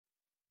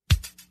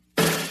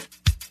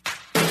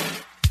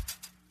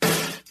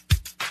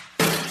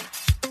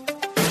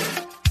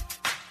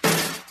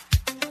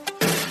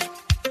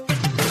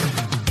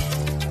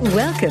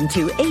Welcome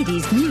to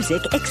 80s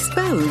Music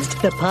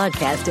Exposed, the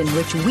podcast in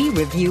which we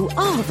review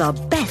all the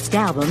best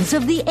albums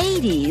of the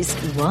 80s,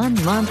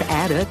 1 month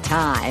at a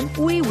time.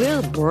 We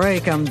will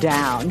break them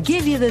down,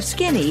 give you the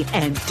skinny,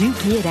 and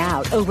duke it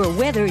out over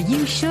whether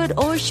you should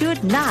or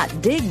should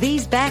not dig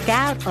these back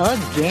out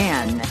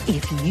again.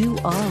 If you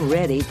are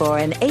ready for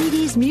an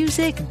 80s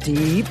music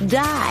deep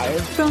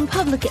dive, from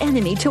Public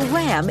Enemy to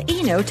Wham,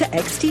 Eno to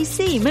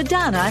XTC,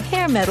 Madonna,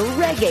 hair metal,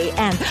 reggae,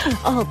 and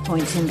all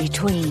points in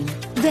between,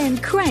 then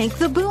crank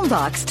the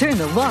boombox, turn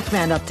the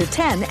Walkman up to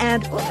 10,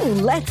 and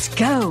ooh, let's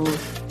go.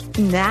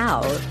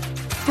 Now,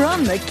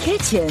 from the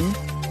kitchen,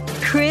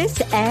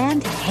 Chris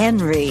and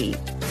Henry.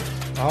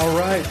 All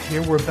right,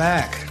 here we're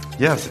back.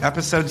 Yes,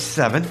 episode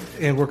 7.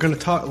 And we're going to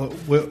talk,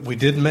 we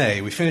did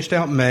May. We finished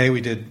out May.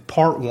 We did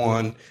part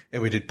 1,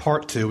 and we did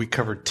part 2. We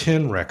covered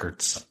 10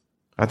 records.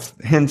 That's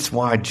hence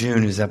why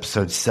June is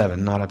episode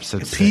 7, not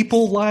episode 6.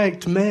 People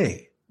liked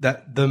May.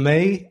 The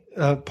May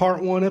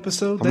part 1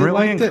 episode. I'm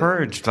really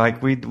encouraged.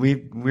 Like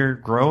we're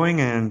growing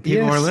and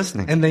people are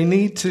listening. And they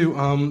need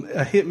to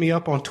hit me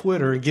up on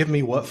Twitter and give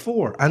me what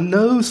for. I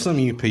know some of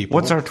you people.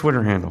 What's our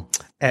Twitter handle?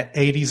 At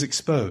 80s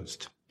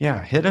Exposed.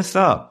 Yeah, hit us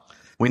up.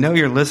 We know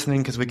you're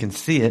listening because we can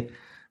see it,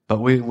 but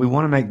we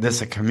want to make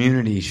this a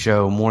community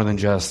show more than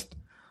just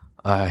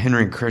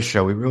Henry and Chris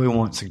show. We really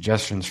want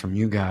suggestions from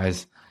you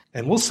guys.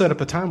 And we'll set up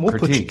a time.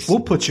 We'll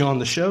put you on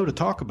the show to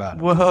talk about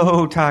it.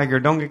 Whoa, Tiger,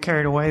 don't get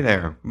carried away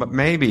there. But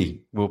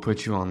maybe we'll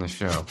put you on the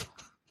show.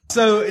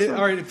 So,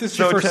 all right, if this is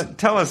your first...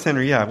 tell us,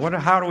 Henry,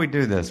 how do we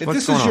do this? If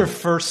this is your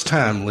first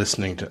time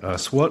listening to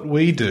us, what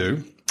we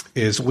do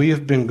is we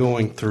have been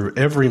going through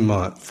every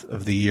month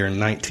of the year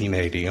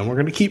 1980, and we're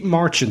going to keep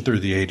marching through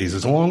the 80s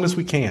as long as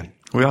we can.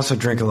 We also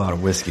drink a lot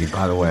of whiskey,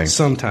 by the way.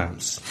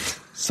 Sometimes.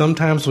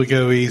 Sometimes we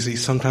go easy,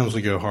 sometimes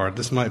we go hard.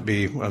 This might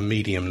be a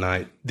medium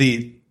night.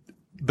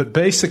 But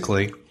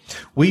basically,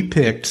 we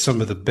picked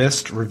some of the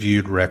best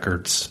reviewed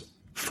records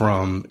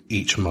from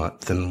each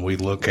month, and we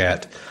look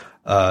at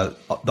the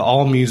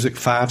All Music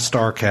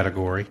 5-star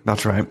category.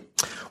 That's right.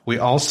 We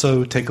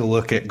also take a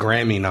look at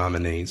Grammy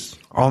nominees.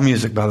 All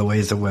Music, by the way,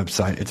 is a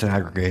website. It's an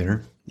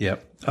aggregator.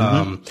 Yep.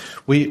 Mm-hmm.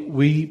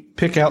 We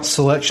pick out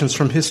selections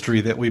from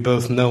history that we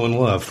both know and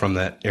love from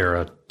that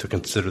era to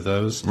consider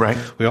those. Right.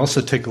 We also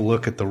take a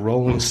look at the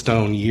Rolling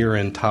Stone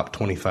year-end top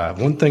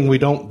 25. One thing we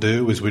don't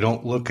do is we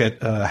don't look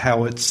at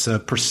how it's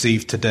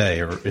perceived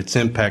today or its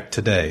impact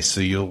today.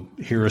 So you'll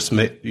hear us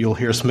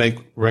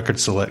make record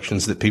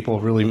selections that people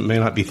really may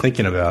not be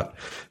thinking about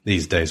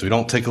these days. We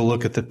don't take a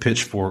look at the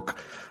Pitchfork,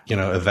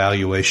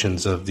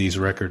 evaluations of these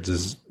records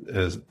as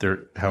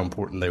how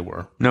important they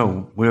were.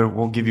 No,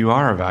 we'll give you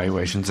our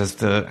evaluations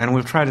and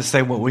we'll try to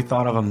say what we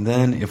thought of them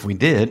then if we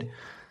did,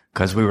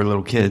 because we were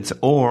little kids,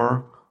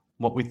 or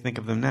what we think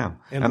of them now.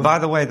 And by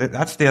the way,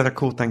 that's the other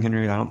cool thing,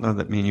 Henry, I don't know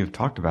that me and you have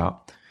talked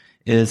about,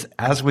 is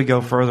as we go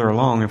further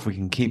along, if we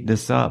can keep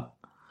this up,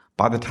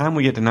 by the time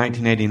we get to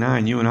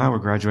 1989, you and I were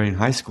graduating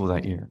high school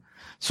that year.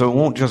 So it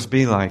won't just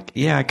be like,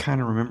 yeah, I kind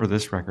of remember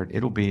this record.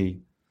 It'll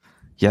be,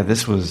 yeah,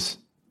 this was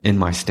in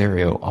my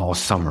stereo all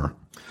summer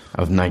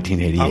of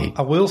 1988.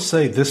 I will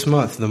say this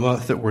month, the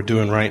month that we're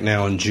doing right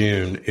now in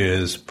June,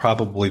 is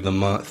probably the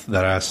month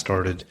that I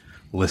started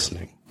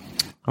listening.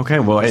 Okay,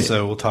 well,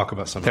 so we'll talk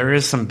about something. There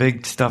is some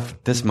big stuff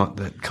this month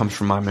that comes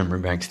from my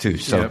memory banks too.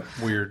 So yep,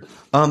 weird.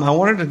 I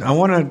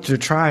wanted to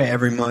try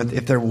every month,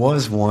 if there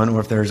was one or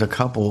if there's a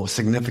couple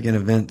significant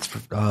events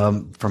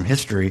from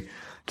history,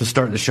 to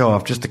start the show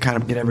off, just to kind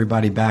of get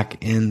everybody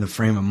back in the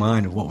frame of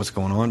mind of what was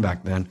going on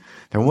back then.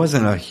 There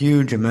wasn't a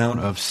huge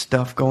amount of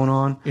stuff going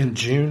on in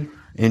June,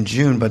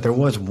 but there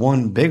was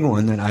one big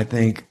one that I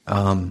think,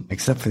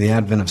 except for the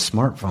advent of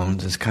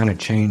smartphones, has kind of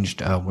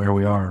changed where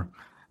we are,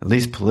 at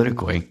least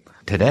politically,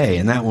 today,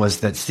 and that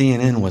was that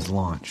CNN was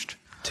launched.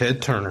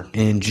 Ted Turner.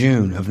 In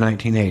June of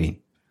 1980,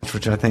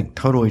 which I think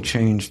totally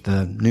changed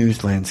the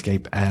news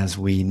landscape as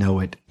we know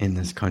it in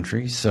this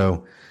country.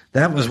 So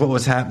that was what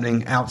was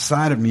happening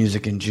outside of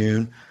music in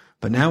June.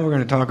 But now we're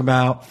going to talk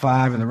about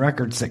 5 of the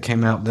records that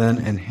came out then.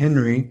 And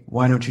Henry,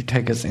 why don't you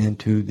take us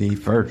into the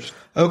first?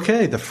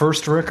 Okay, the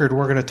first record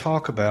we're going to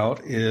talk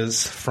about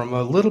is from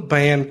a little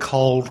band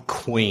called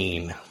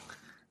Queen.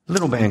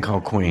 Little band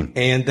called Queen.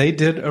 And they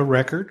did a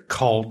record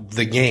called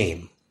The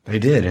Game. They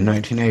did in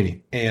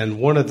 1980. And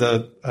one of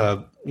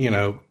the,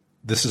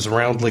 this is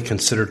roundly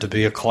considered to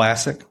be a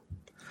classic.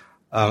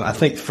 I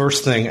think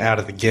first thing out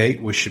of the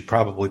gate, we should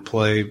probably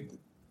play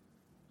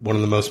one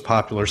of the most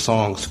popular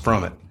songs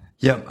from it.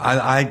 Yep,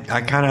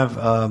 I kind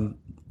of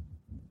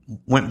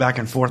went back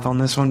and forth on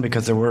this one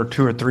because there were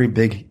 2 or 3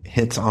 big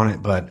hits on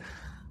it, but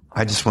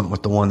I just went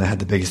with the one that had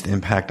the biggest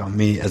impact on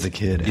me as a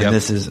kid, and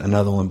this is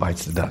Another One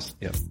Bites the Dust.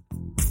 Yep.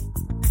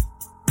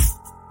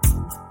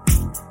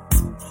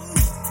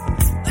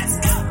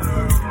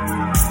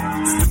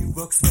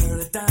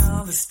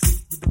 Down the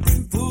street with the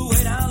brim pulled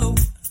way down low.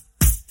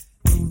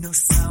 Ain't no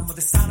sound but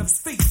the sound of his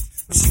feet.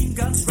 Machine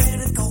guns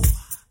ready to go.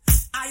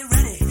 Are you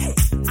ready? Hey,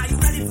 are you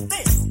ready for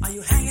this? Are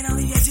you hanging on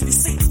the edge of your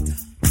seat?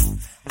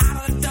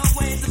 Out of the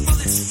doorway, the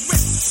bullets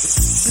rip.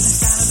 To the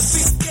sound of the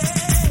beat,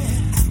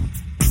 yeah.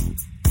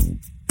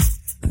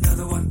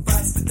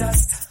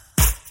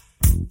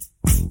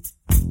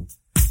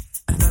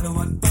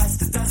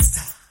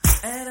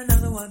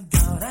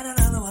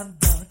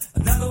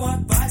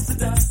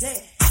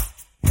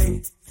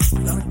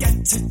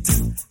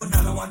 do?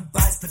 Another one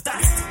bites the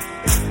dust.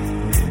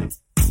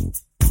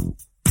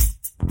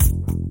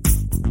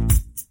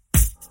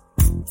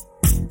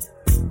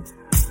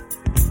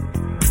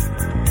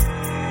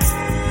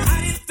 How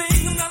do you think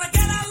I'm gonna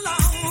get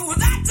along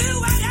without you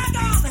when you're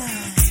gone?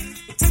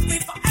 You took me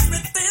for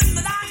everything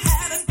that I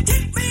had and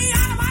kicked me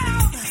out of my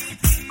own.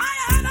 Are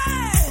you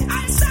happy?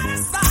 Are you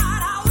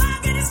satisfied? How long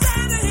can you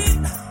stand the heat?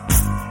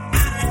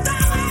 Out of the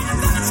way, I'm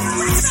gonna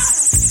scream out.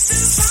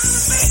 Still trying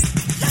to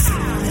be, yeah.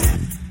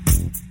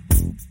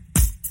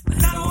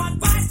 Another one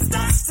bites the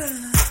dust.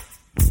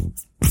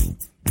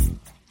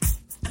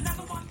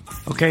 Another one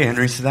bites. Okay,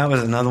 Henry, so that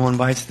was Another One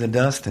Bites the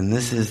Dust, and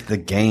this is The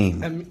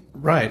Game.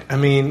 Right. I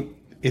mean,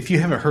 if you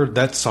haven't heard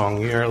that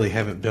song, you really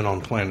haven't been on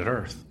planet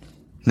Earth.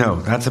 No,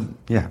 that's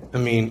yeah. I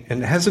mean,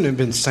 and hasn't it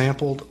been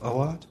sampled a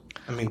lot?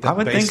 I mean, I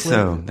would think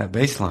so. That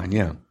bass line,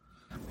 yeah.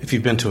 If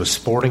you've been to a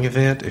sporting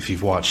event, if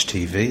you've watched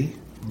TV,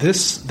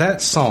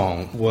 that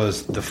song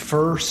was the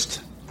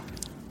first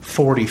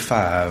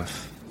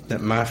 45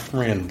 that my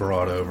friend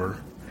brought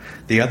over.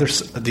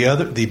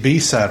 The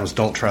B-side was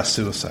Don't Try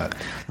Suicide.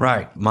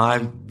 Right. My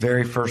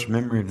very first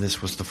memory of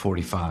this was the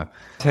 45.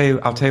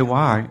 I'll tell you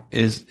why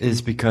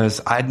is because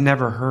I'd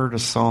never heard a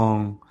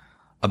song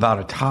about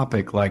a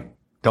topic like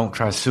Don't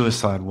Try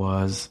Suicide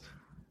was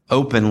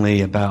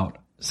openly about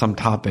some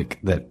topic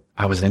that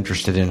I was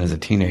interested in as a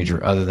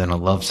teenager other than a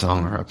love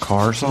song or a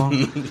car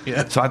song.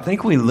 Yeah. So I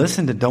think we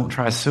listened to Don't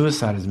Try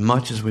Suicide as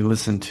much as we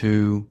listened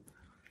to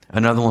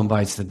Another One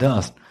Bites the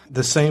Dust.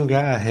 The same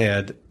guy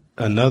had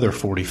another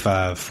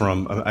 45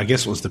 from, I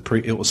guess it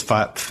was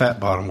Fat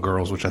Bottom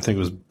Girls, which I think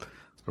was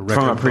a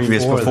record From a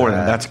previous before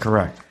that. That's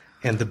correct.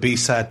 And the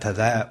B-side to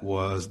that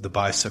was The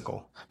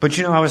Bicycle. But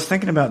I was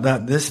thinking about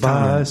that this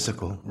time.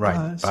 Bicycle.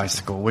 Right,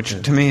 Bicycle,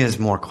 which to me is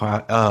more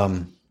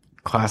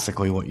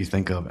classically what you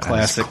think of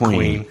Classic as Queen.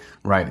 Queen.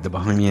 Right, the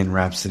Bohemian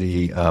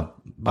Rhapsody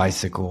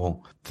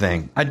bicycle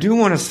thing. I do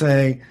want to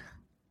say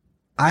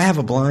I have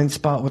a blind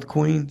spot with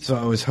Queen, so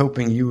I was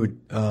hoping you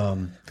would.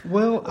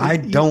 I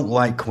don't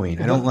like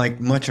Queen. I don't like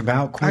much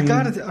about Queen.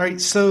 All right,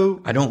 so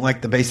I don't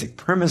like the basic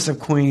premise of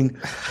Queen,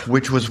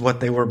 which was what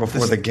they were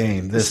before the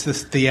game. This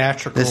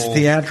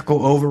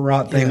theatrical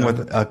overwrought thing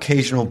with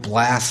occasional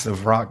blasts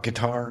of rock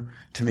guitar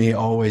to me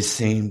always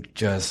seemed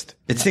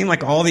it seemed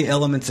like all the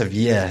elements of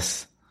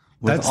Yes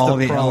with that's all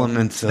the the problem.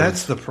 elements of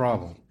That's the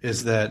problem.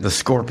 Is that the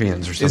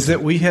Scorpions or something? Is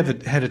that we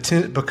have had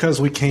a because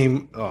we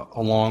came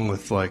along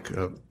with like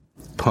a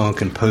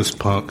punk and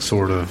post-punk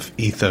sort of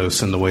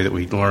ethos in the way that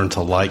we learned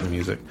to like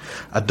music.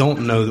 I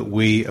don't know that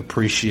we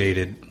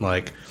appreciated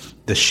like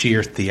the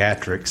sheer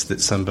theatrics that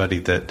somebody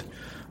that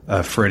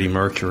Freddie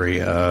Mercury,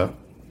 a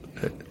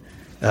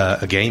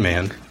gay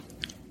man,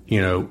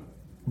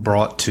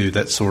 brought to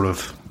that sort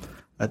of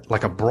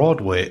like a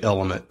Broadway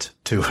element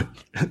to it.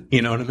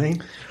 You know what I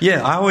mean?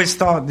 Yeah, I always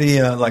thought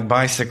the like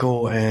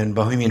Bicycle and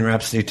Bohemian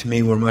Rhapsody to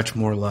me were much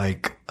more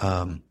like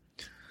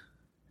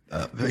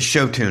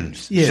show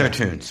tunes. Yeah. Show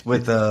tunes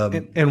with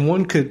and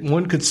one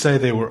could say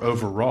they were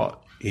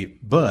overwrought,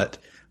 but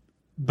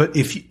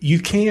if you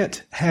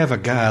can't have a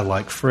guy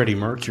like Freddie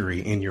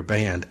Mercury in your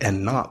band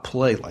and not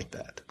play like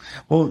that.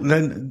 Well,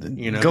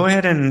 then go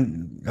ahead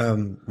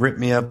and rip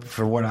me up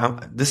for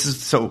what this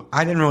is. So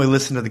I didn't really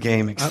listen to the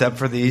game except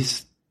for the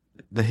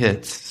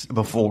hits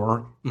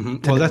before.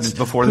 Mm-hmm. Well, that's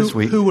before this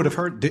week. Who would have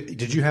heard?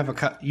 Did you have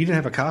you didn't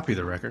have a copy of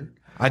the record?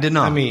 I did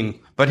not. I mean,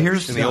 but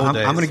here's in the old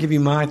days. I'm going to give you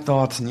my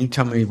thoughts, and you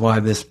tell me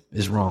why this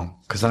is wrong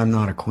because I'm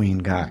not a Queen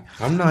guy.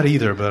 I'm not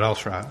either, but I'll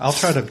try. I'll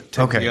try to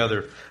take the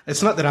other.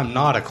 It's not that I'm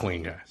not a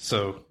Queen guy.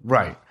 So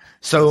right.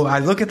 So I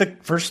look at the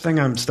first thing.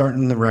 I'm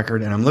starting the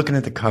record, and I'm looking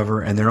at the cover,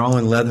 and they're all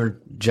in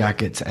leather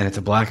jackets, and it's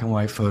a black and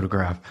white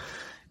photograph.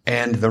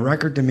 And the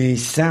record to me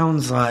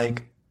sounds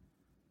like,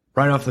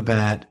 right off the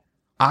bat,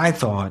 I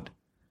thought,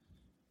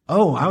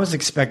 I was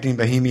expecting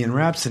Bohemian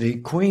Rhapsody.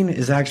 Queen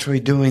is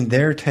actually doing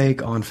their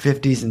take on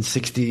 50s and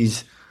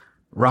 60s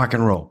rock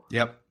and roll.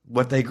 Yep.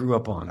 What they grew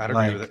up on. I'd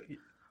agree with it.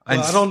 Well,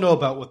 I don't know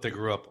about what they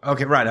grew up on.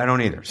 Okay, right. I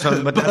don't either.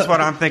 So, but that's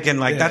what I'm thinking.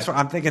 Like, that's what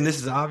I'm thinking.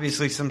 This is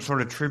obviously some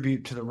sort of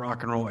tribute to the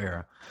rock and roll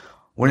era.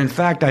 When in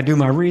fact, I do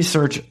my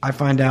research, I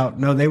find out,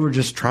 no, they were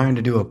just trying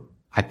to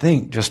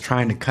just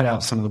trying to cut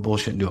out some of the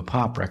bullshit and do a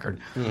pop record.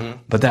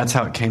 Mm-hmm. But that's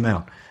how it came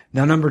out.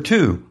 Now, number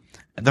two,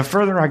 the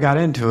further I got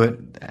into it,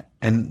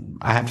 and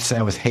I have to say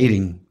I was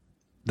hating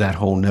that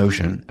whole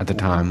notion at the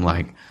time,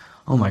 like,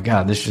 oh my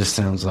God, this just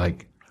sounds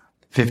like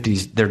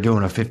 50s, they're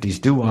doing a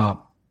 50s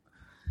doo-wop.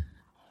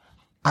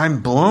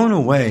 I'm blown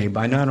away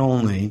by not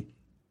only, and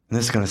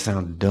this is going to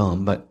sound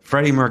dumb, but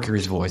Freddie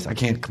Mercury's voice. I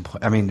can't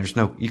complain. I mean,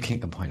 you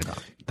can't complain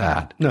about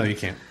that. No, you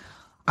can't.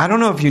 I don't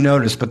know if you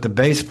noticed, but the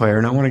bass player,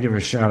 and I want to give a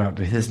shout out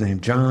to his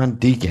name, John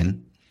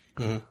Deacon.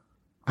 Mm-hmm.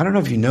 I don't know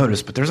if you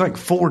noticed, but there's like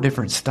 4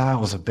 different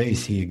styles of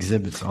bass he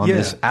exhibits on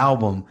this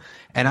album.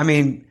 And I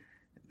mean,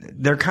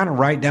 they're kind of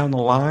right down the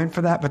line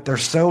for that, but they're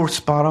so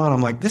spot on.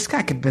 I'm like, this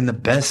guy could have been the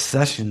best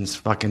sessions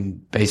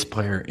fucking bass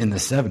player in the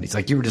 70s.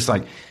 Like, you were just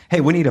like,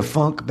 hey, we need a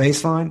funk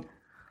bass line.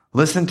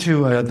 Listen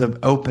to the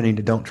opening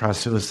to Don't Try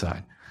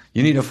Suicide.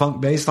 You need a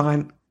funk bass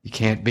line? You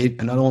can't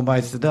beat Another One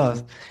Bites the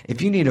Dust.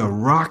 If you need a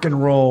rock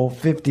and roll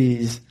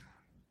 50s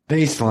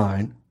bass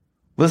line,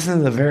 listen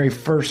to the very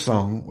first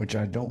song, which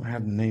I don't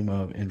have the name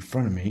of in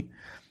front of me.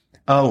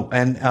 Oh,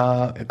 and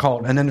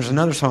and then there's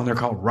another song there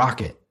called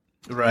Rocket.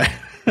 Right.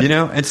 You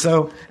know, and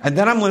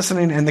then I'm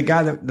listening, and the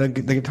guy the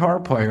guitar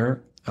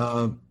player,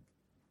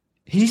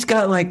 he's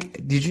got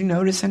like, did you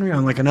notice, Henry,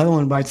 on like Another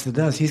One Bites the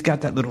Dust, he's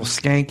got that little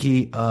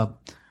skanky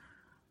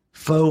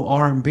faux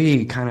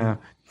R&B kind of.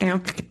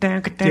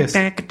 Yes.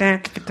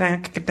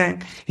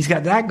 He's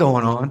got that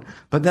going on,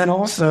 but then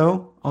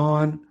also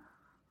on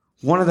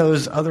one of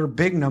those other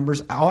big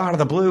numbers, all out of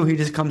the blue, he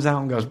just comes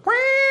out and goes,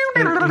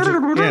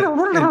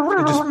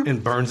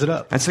 and burns it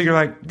up. And so you're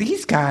like,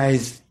 these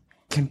guys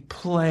can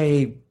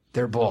play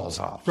their balls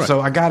off. Right. So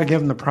I got to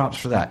give them the props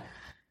for that.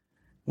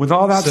 With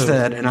all that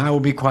said, and I will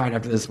be quiet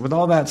after this, with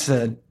all that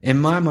said, in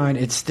my mind,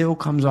 it still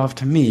comes off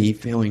to me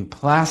feeling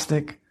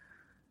plastic,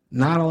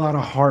 not a lot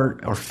of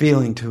heart or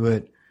feeling to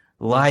it,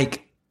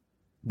 like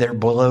their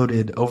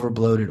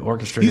overbloated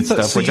orchestrated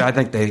stuff, which I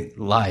think they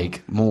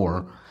like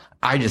more.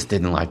 I just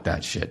didn't like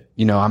that shit.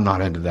 You know, I'm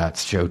not into that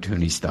show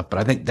tuney stuff, but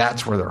I think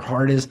that's where their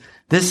heart is.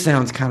 This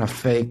sounds kind of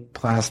fake,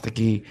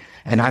 plasticky,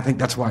 and I think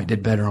that's why it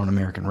did better on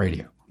American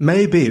radio.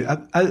 Maybe.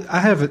 I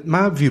have it.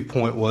 My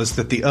viewpoint was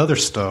that the other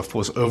stuff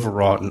was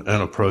overwrought and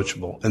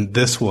unapproachable, and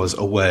this was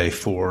a way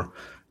for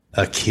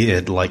a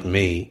kid like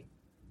me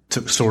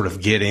to sort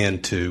of get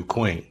into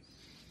Queen,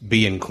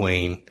 being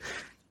Queen,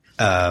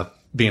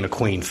 being a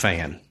Queen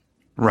fan.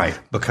 Right.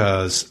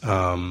 Because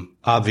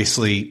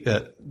obviously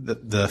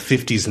the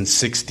 50s and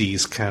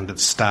 60s kind of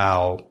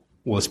style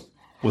was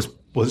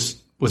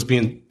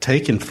being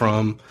taken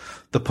from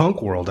the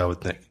punk world, I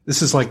would think.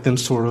 This is like them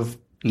sort of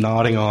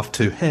nodding off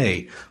to,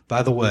 hey,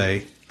 by the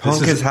way,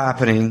 punk is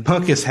happening.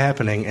 Punk is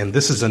happening, and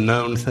this is a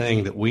known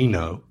thing that we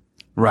know.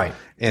 Right.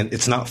 And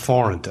it's not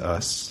foreign to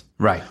us.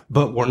 Right.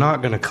 But we're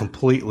not going to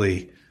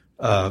completely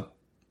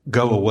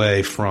go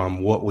away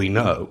from what we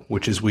know,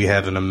 which is we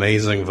have an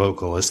amazing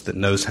vocalist that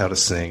knows how to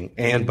sing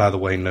and, by the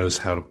way, knows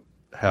how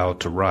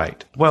to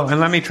write. Well, and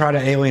let me try to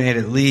alienate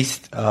at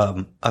least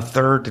a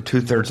third to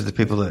two-thirds of the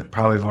people that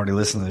probably have already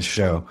listened to this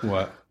show.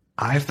 What?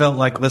 I felt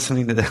like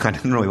listening to this. I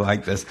didn't really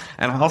like this.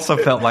 And I also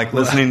felt like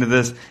listening to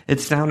this, it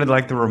sounded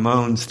like the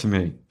Ramones to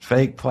me.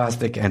 Fake,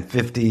 plastic, and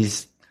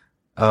 50s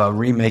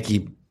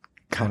remakey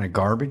kind of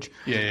garbage.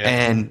 Yeah.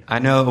 And I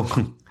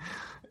know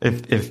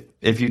if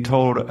you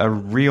told a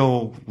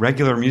real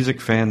regular music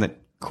fan that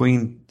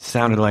Queen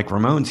sounded like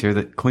Ramones here,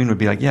 that Queen would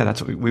be like, yeah,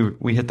 that's what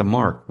we hit the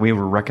mark. We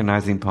were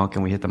recognizing punk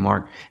and we hit the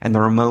mark. And the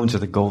Ramones are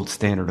the gold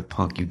standard of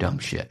punk, you dumb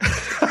shit.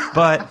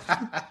 But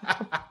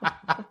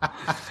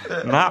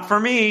not for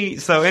me.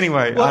 So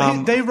anyway,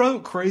 well, they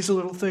wrote "Crazy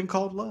Little Thing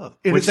Called Love,"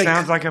 which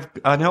sounds like an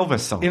Elvis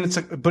song, and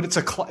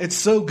it's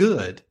so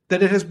good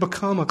that it has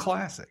become a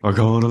classic. I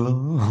got a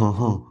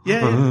love.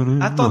 Yeah,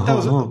 I thought that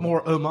was a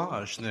more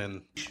homage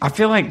than. I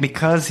feel like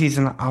because he's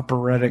an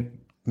operatic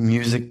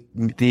music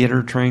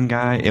theater trained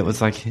guy, it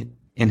was like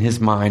in his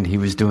mind he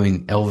was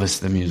doing Elvis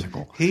the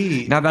musical.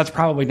 Now that's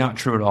probably not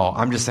true at all.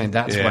 I'm just saying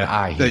that's what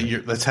I hear.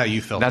 That's how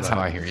you felt. That's how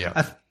I hear.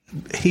 Yeah.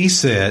 He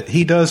said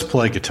he does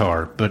play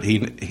guitar, but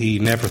he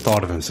never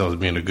thought of himself as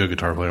being a good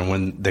guitar player. And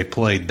when they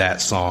played that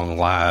song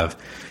live,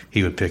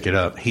 he would pick it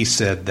up. He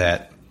said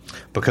that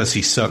because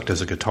he sucked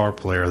as a guitar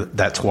player,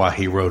 that's why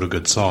he wrote a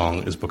good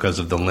song, is because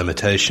of the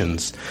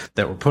limitations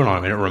that were put on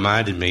him. And it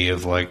reminded me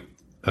of like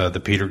the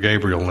Peter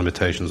Gabriel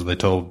limitations when they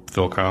told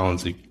Phil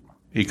Collins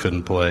he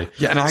couldn't play.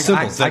 Yeah, and I could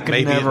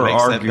never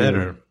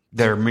argue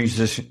their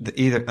musician,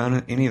 either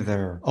any of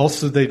their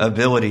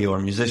ability or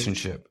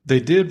musicianship. They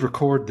did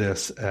record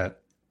this at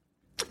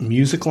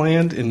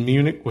Musicland in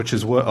Munich, which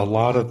is what a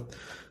lot of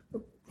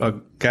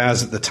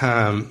guys at the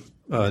time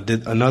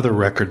did. Another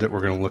record that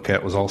we're going to look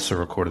at was also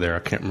recorded there. I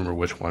can't remember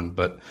which one,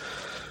 but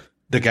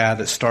the guy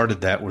that started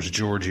that was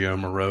Giorgio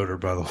Moroder,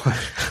 by the way.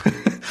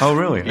 Oh,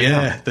 really?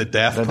 Yeah, the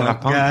Daft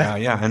Punk guy.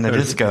 Yeah, and the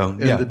disco.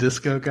 Yeah, the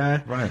disco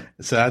guy. Right.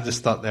 So I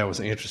just thought that was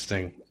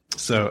interesting.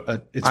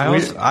 So it's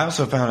weird. I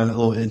also found a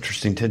little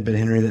interesting tidbit,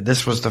 Henry, that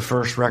this was the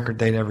first record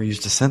they'd ever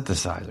used a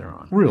synthesizer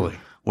on. Really?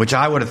 Which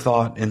I would have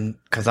thought,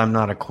 because I'm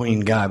not a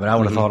Queen guy, but I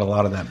would have thought a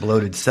lot of that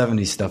bloated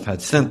 70s stuff had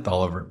synth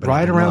all over it. But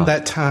right around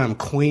that time,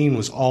 Queen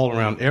was all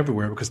around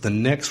everywhere because the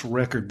next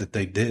record that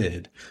they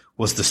did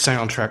was the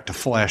soundtrack to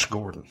Flash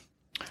Gordon.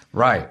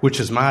 Right. Which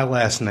is my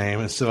last name.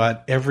 And so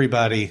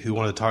everybody who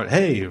wanted to talk,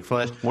 hey,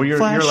 Flash. Well, your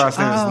last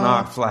name is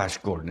not Flash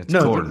Gordon. It's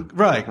Gordon.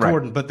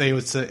 Gordon. But they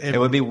would say. It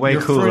would be way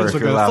cooler if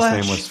your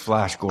last name was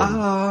Flash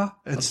Gordon.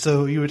 And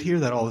so you would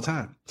hear that all the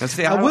time.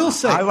 See, I will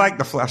say, I like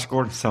the Flash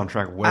Gordon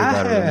soundtrack way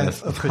better than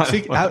this.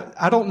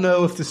 I don't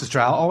know if this is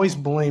true. I always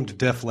blamed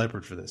Def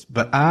Leppard for this.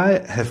 But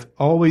I have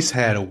always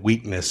had a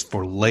weakness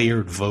for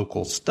layered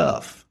vocal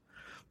stuff,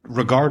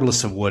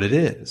 regardless of what it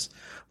is.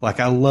 Like,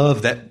 I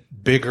love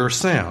that bigger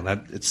sound.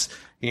 It's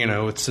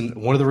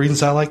one of the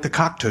reasons I like the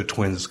Cocteau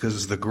Twins,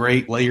 because the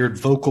great layered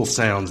vocal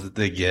sounds that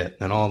they get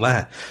and all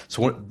that.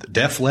 So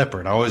Def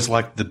Leppard, I always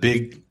liked the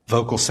big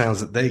vocal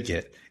sounds that they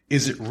get.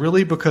 is it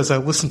really because I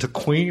listened to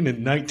Queen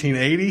in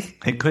 1980?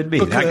 It could be.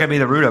 That could be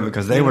the root of it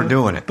because they were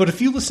doing it. But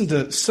if you listen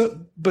to,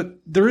 but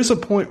there is a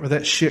point where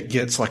that shit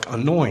gets like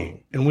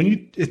annoying, and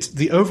when it's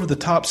the over the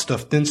top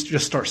stuff, then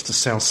just starts to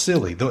sound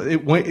silly.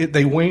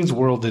 Wayne's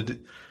World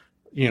did,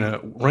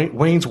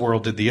 Wayne's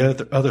World did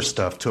the other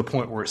stuff to a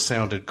point where it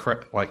sounded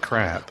like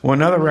crap. Well,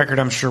 another record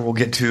I'm sure we'll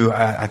get to.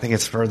 I think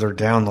it's further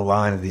down the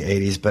line of the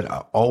 '80s,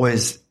 but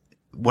always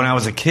when I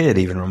was a kid,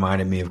 even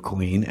reminded me of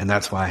Queen, and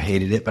that's why I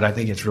hated it. But I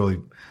think it's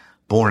really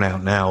born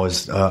out now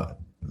is Mr.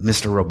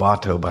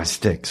 Roboto by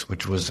Styx,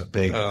 which was a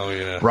big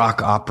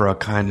rock opera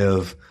kind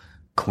of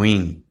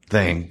Queen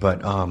thing.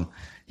 But I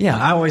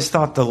always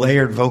thought the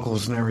layered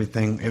vocals and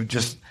everything,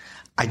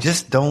 I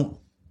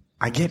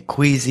get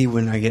queasy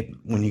when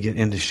you get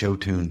into show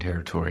tune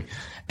territory.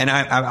 And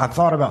I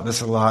thought about this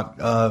a lot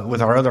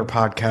with our other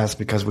podcast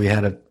because we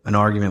had an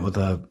argument with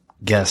a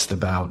guest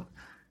about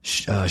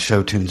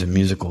show tunes and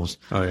musicals.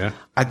 Oh, yeah?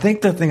 I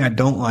think the thing I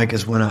don't like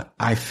is when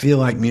I feel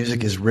like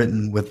music is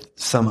written with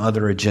some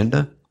other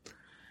agenda.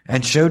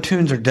 And show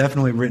tunes are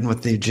definitely written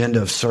with the agenda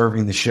of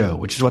serving the show,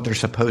 which is what they're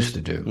supposed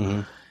to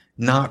do,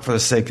 not for the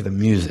sake of the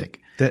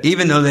music.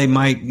 Even though they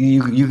might,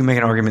 you can make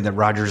an argument that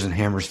Rodgers and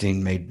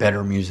Hammerstein made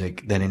better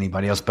music than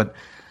anybody else. But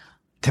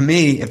to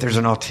me, if there's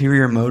an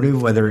ulterior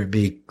motive, whether it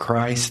be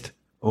Christ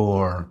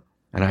or...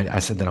 And I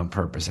said that on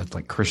purpose. That's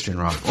like Christian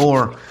rock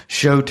or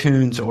show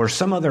tunes or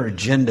some other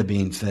agenda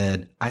being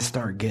fed. I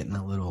start getting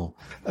a little.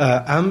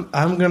 I'm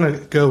going to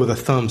go with a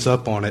thumbs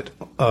up on it,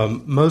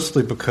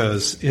 mostly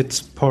because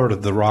it's part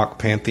of the rock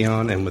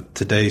pantheon, and with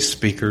today's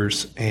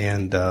speakers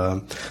and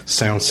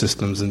sound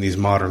systems in these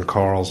modern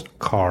cars,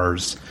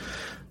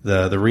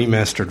 the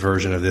remastered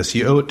version of this,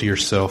 you owe it to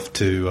yourself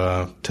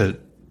to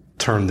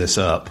turn this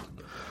up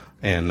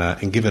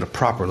and give it a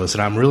proper listen.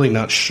 I'm really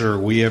not sure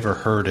we ever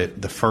heard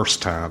it the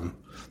first time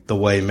the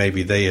way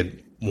maybe they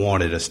had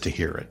wanted us to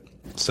hear it.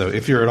 So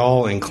if you're at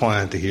all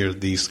inclined to hear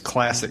these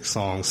classic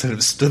songs that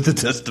have stood the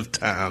test of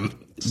time.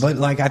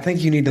 But I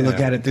think you need to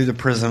look at it through the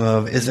prism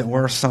of, is it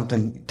worth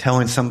something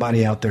telling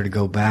somebody out there to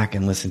go back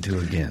and listen to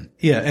again?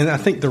 Yeah. And I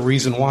think the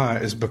reason why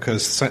is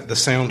because the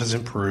sound has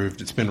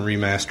improved. It's been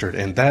remastered,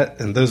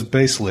 and those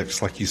bass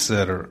licks, like you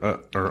said,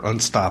 are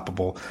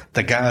unstoppable.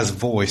 The guy's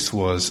voice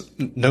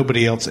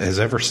nobody else has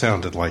ever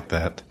sounded like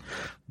that.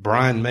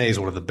 Brian May is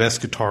one of the best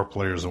guitar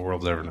players the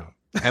world's ever known.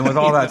 And with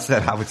all that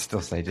said, I would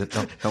still say, just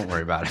don't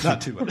worry about it. Not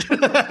too much.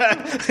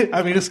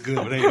 I mean, it's good,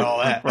 but it ain't all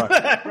that.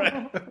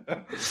 Right.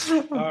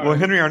 Well,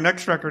 Henry, our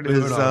next record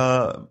is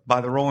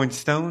by the Rolling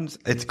Stones.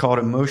 It's called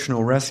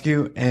Emotional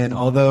Rescue. And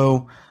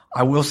although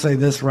I will say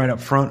this right up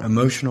front,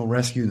 Emotional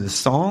Rescue, the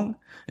song,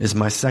 is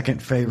my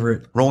second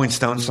favorite Rolling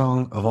Stones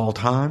song of all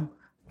time.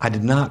 I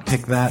did not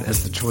pick that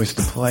as the choice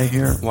to play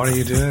here. Why do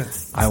you do it?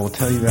 I will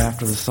tell you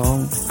after the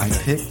song. I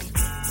picked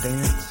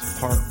Dance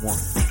Part 1.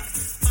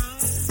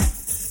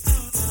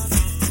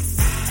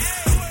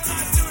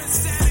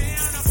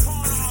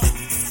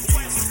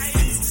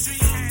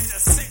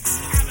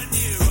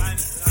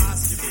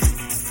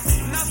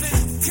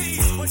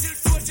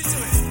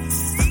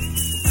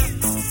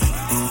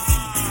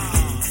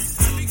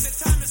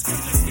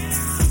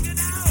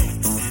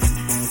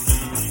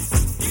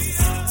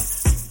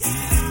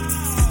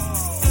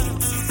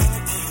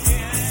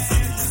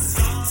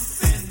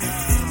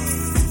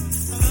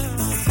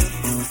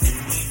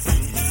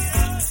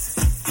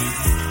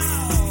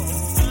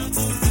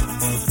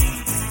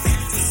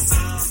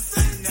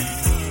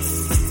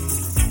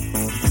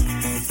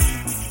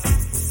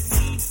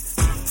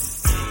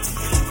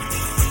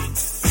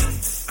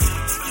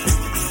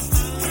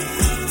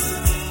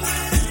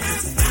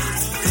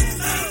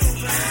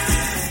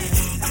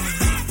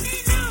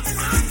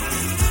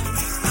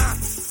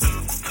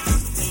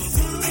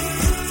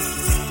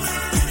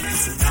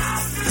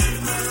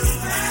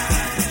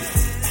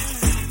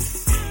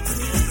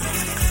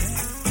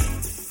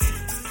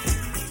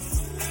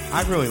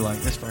 I really like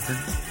this record,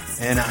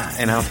 and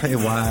I'll tell you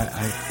why.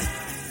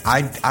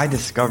 I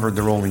discovered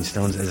the Rolling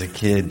Stones as a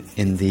kid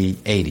in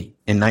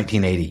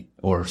 1980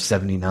 or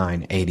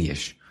 79,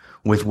 80-ish,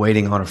 with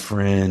Waiting on a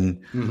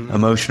Friend,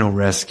 Emotional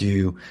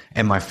Rescue,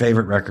 and my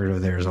favorite record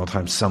of theirs all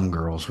time, Some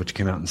Girls, which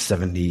came out in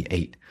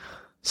 78.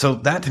 So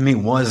that to me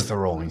was the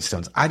Rolling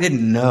Stones. I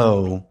didn't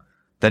know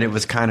that it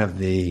was kind of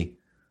the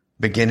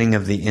beginning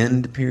of the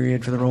end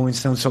period for the Rolling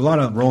Stones. So a lot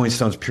of Rolling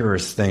Stones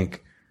purists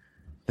think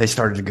they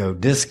started to go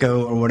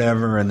disco or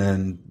whatever, and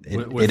then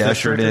it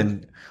ushered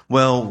in.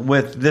 Well,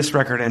 with this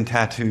record and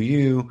Tattoo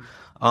You,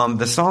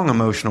 the song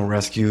Emotional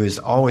Rescue has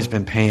always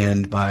been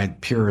panned by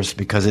purists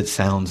because it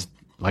sounds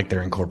like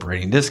they're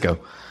incorporating disco.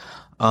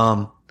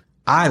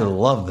 I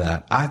love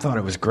that. I thought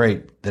it was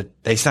great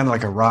that they sounded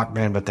like a rock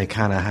band, but they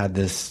kind of had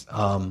this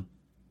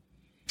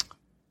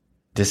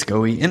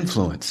disco-y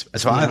influence.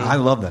 So I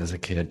love that as a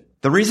kid.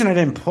 The reason I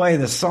didn't play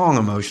the song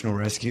Emotional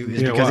Rescue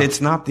is because it's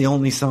not the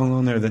only song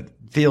on there that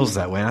feels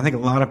that way. And I think a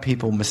lot of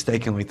people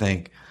mistakenly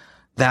think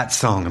that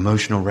song,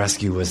 Emotional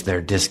Rescue, was their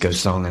disco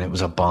song and it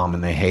was a bomb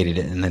and they hated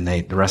it. And then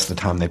the rest of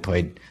the time they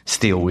played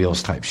Steel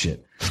Wheels type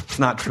shit. It's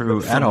not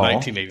true at all.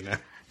 1989.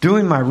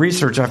 Doing my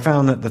research, I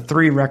found that the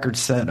 3-record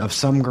set of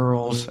Some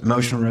Girls,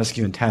 Emotional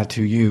Rescue, and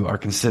Tattoo You are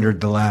considered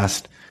the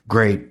last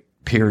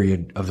great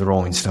period of the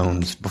Rolling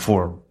Stones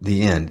before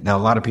the end. Now, a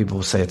lot of people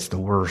will say it's the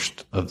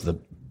worst of the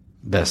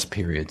best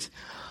periods.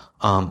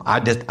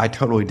 I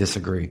totally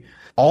disagree.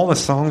 All the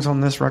songs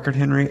on this record,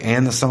 Henry,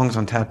 and the songs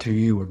on Tattoo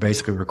You were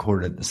basically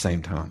recorded at the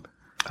same time.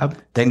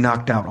 They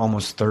knocked out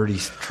almost 30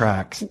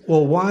 tracks.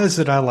 Well, why is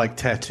it I like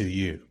Tattoo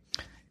You?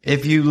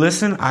 If you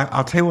listen,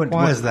 I'll tell you what.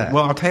 Why is that?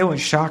 Well, I'll tell you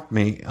what shocked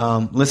me.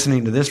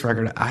 Listening to this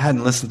record, I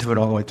hadn't listened to it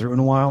all the way through in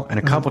a while, and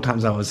a couple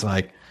times I was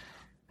like,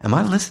 "Am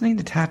I listening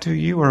to Tattoo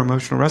You or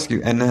Emotional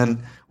Rescue?" And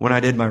then when I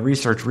did my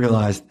research,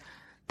 realized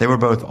they were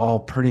both all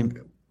pretty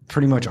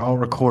much all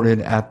recorded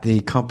at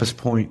the Compass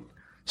Point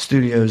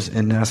Studios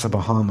in Nassau,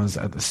 Bahamas,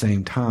 at the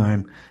same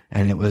time,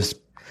 and it was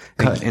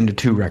cut into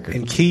 2 records.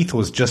 And Keith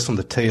was just on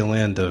the tail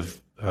end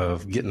of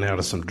getting out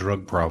of some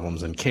drug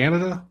problems in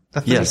Canada,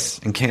 I think. Yes,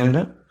 in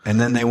Canada. And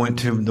then they went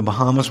to the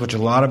Bahamas, which a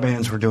lot of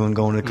bands were doing,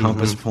 going to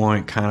Compass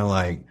Point, kind of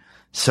like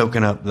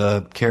soaking up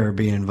the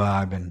Caribbean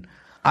vibe. And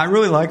I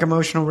really like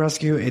Emotional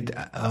Rescue.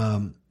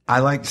 I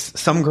like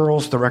Some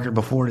Girls. The record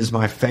before it is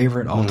my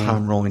favorite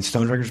all-time Rolling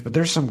Stones records, but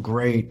there's some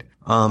great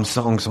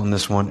songs on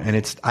this one.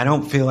 And I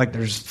don't feel like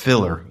there's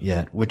filler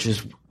yet, which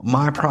is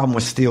my problem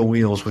with Steel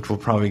Wheels, which we'll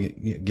probably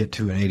get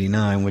to in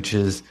 89, which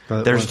is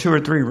there's 2 or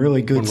 3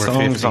 really good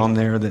songs 50. on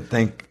there that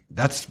think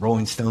that's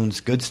Rolling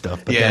Stones good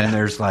stuff. But then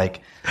there's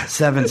like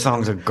 7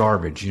 songs of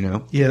garbage, you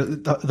know? Yeah,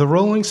 the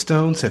Rolling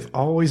Stones have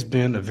always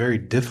been a very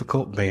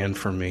difficult band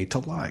for me to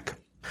like.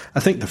 I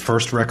think the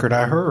first record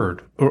I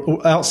heard,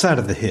 or outside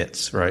of the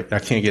hits, right? I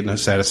Can't Get No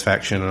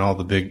Satisfaction and all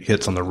the big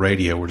hits on the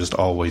radio were just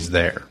always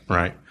there,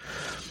 right?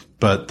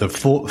 But the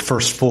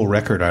first full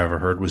record I ever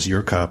heard was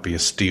your copy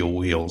of Steel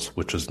Wheels,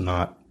 which was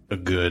not a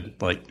good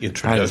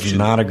introduction. That is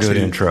not a good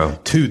intro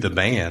to the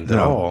band at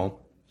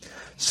all.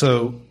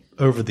 So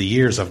over the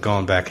years, I've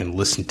gone back and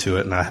listened to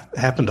it, and I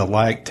happen to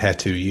like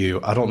Tattoo You.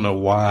 I don't know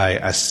why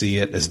I see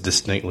it as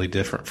distinctly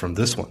different from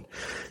this one.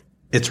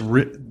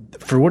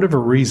 For whatever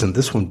reason,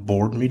 this one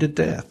bored me to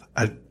death.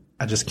 I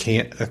just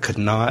can't. I could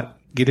not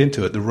get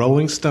into it. The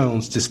Rolling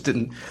Stones just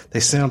didn't. They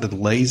sounded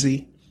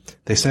lazy.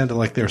 They sounded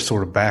like they're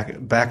sort of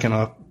backing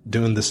up,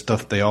 doing the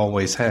stuff they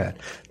always had.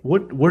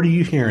 What are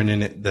you hearing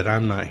in it that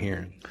I'm not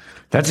hearing?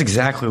 That's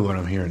exactly what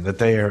I'm hearing. That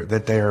they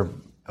are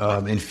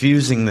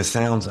infusing the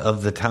sounds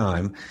of the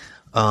time.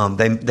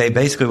 They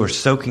basically were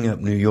soaking up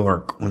New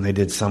York when they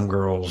did Some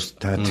Girls,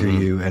 Tattoo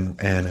You,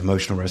 and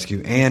Emotional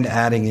Rescue, and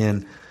adding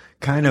in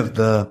kind of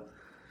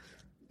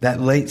that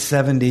late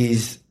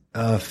 70s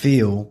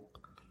feel.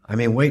 I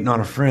mean, Waiting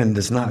on a Friend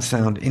does not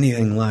sound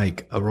anything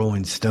like a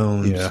Rolling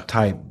Stones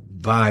type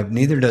vibe.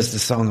 Neither does the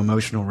song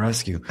Emotional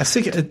Rescue. I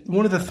think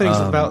one of the things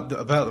about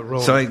the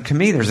Rolling. So to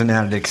me, there's an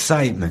added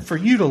excitement for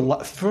you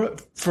to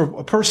for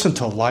a person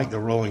to like the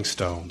Rolling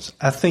Stones.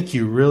 I think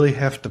you really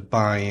have to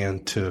buy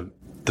into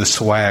the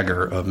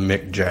swagger of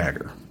Mick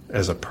Jagger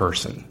as a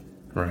person,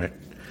 right?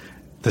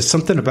 There's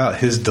something about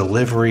his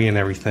delivery and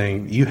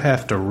everything. You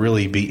have to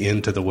really be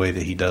into the way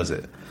that he does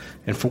it.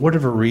 And for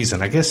whatever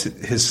reason, I guess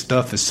his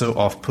stuff is so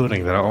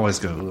off-putting that I always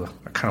go, ugh,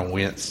 I kind of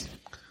wince.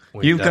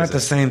 You've got the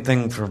same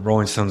thing for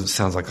Rolling Stones. It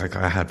sounds like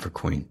I had for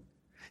Queen.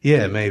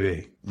 Yeah,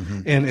 maybe.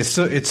 And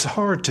it's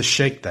hard to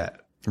shake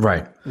that,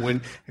 right?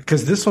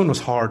 Because this one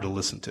was hard to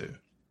listen to.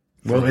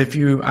 Well,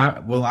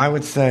 I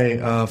would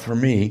say for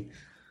me,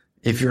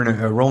 if you're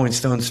a Rolling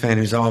Stones fan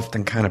who's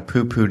often kind of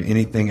poo-pooed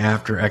anything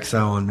after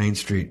Exile on Main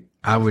Street,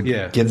 I would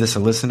give this a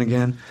listen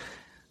again.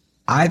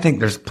 I think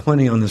there's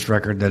plenty on this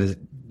record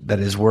that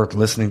is worth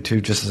listening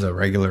to just as a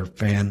regular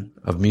fan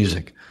of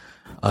music.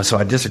 So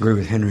I disagree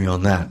with Henry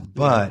on that.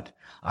 But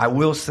I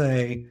will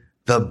say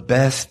the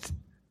best,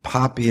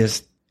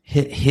 poppiest,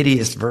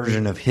 hittiest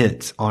version of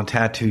hits on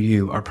Tattoo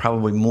You are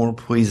probably more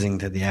pleasing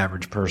to the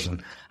average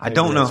person. I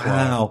don't know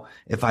how,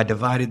 if I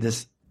divided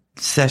this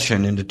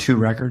session into 2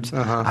 records,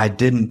 I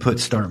didn't put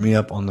Start Me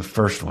Up on the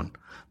first one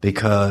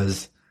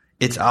because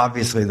it's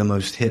obviously the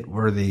most hit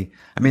worthy.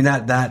 I mean,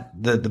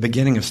 the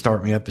beginning of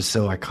Start Me Up is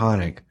so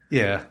iconic.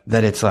 Yeah.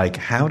 That it's like,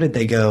 how did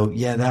they go,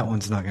 that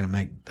one's not going to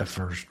make the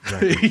first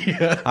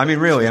record. I mean,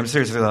 really, I'm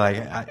seriously like,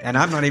 and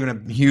I'm not even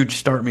a huge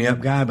Start Me Up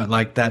guy, but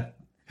like that,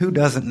 who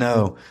doesn't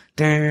know?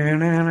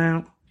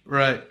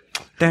 Right.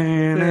 I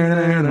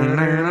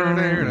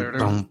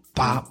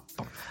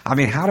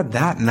mean, how did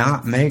that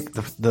not make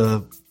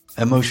the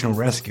Emotional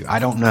Rescue? I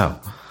don't know.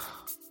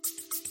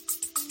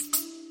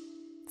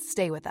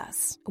 Stay with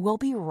us. We'll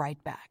be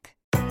right back.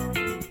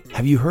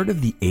 Have you heard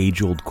of The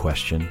Age-Old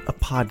Question, a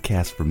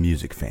podcast for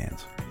music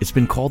fans? It's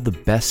been called the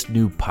best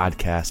new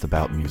podcast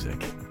about music.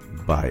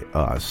 By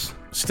us.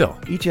 Still,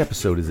 each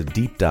episode is a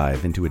deep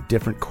dive into a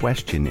different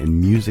question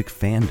in music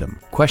fandom.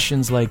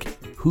 Questions like,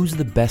 who's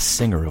the best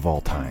singer of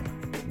all time?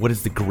 What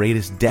is the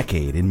greatest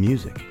decade in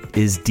music?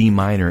 Is D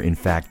minor, in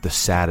fact, the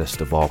saddest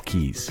of all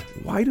keys?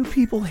 Why do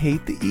people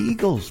hate the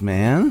Eagles,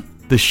 man?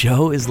 The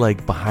show is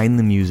like Behind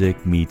the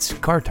Music meets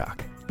Car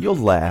Talk. You'll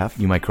laugh.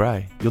 You might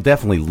cry. You'll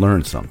definitely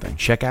learn something.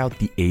 Check out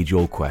The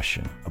Age-Old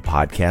Question, a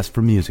podcast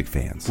for music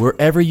fans.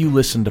 Wherever you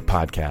listen to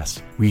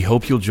podcasts, we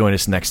hope you'll join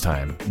us next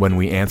time when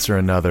we answer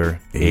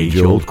another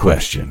Age-Old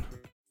Question.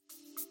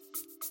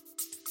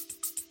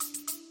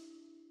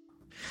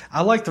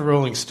 I like the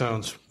Rolling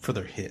Stones for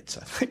their hits,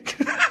 I think.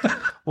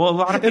 Well, a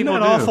lot of people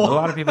do. awful? A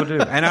lot of people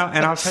do. And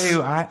I'll tell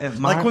you,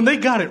 like when they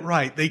got it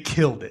right, they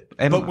killed it.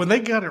 And but when they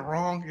got it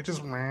wrong, it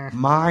just meh.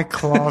 My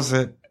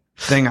closet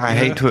thing I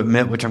hate to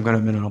admit, which I'm going to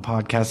admit on a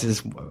podcast,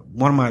 is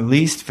one of my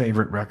least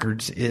favorite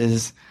records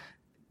is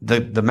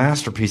the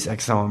masterpiece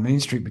XL on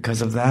Main Street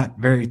because of that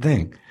very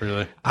thing.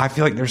 Really? I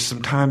feel like there's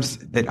some times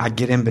that I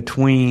get in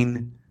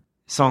between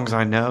songs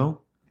I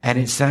know, and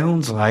it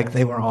sounds like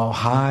they were all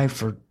high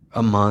for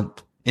a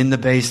month in the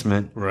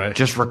basement, right?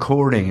 Just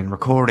recording and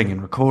recording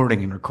and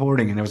recording and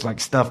recording. And it was like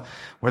stuff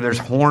where there's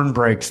horn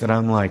breaks that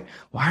I'm like,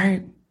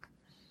 why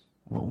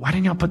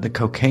didn't y'all put the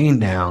cocaine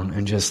down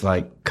and just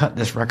like cut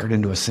this record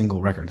into a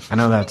single record? I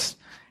know that's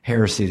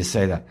heresy to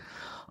say that.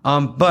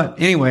 But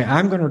anyway,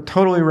 I'm going to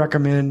totally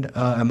recommend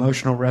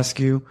Emotional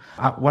Rescue.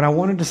 What I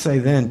wanted to say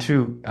then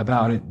too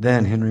about it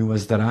then, Henry,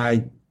 was that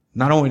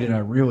not only did I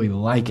really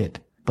like it,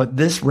 but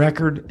this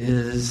record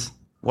is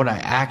what I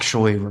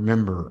actually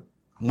remember.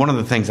 One of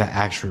the things I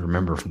actually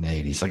remember from the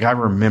 80s. Like I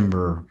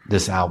remember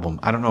this album.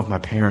 I don't know if my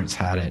parents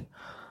had it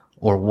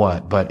or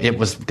what, but it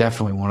was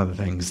definitely one of the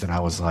things that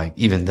I was like,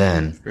 even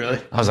then, really,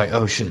 I was like,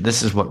 oh shit,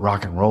 this is what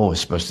rock and roll is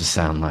supposed to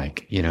sound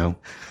like, you know?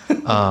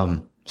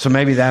 So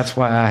maybe that's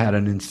why I had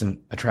an instant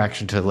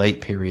attraction to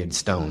late period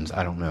Stones.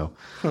 I don't know.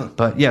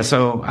 But yeah,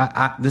 so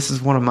this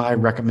is one of my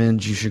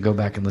recommends you should go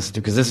back and listen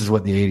to, because this is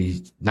what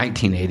the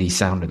 1980s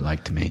sounded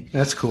like to me.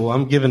 That's cool.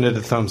 I'm giving it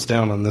a thumbs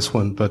down on this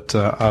one, but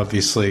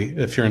obviously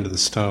if you're into the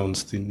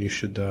Stones, then you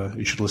should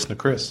listen to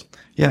Chris.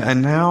 Yeah,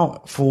 and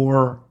now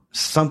for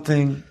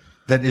something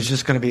that is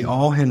just going to be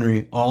all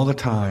Henry all the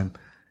time.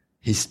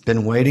 He's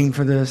been waiting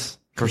for this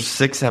for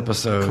 6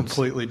 episodes.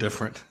 Completely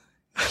different.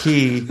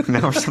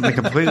 Now for something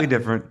completely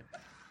different.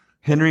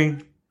 Henry,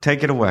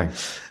 take it away.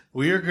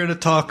 We are going to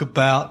talk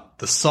about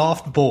the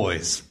Soft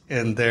Boys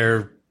and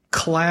their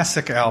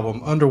classic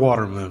album,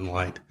 Underwater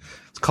Moonlight.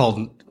 It's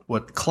called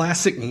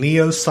classic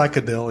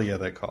neo-psychedelia,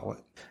 they call it.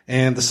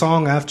 And the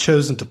song I've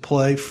chosen to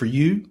play for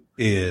you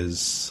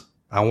is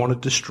I Want to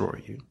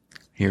Destroy You.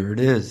 Here it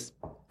is.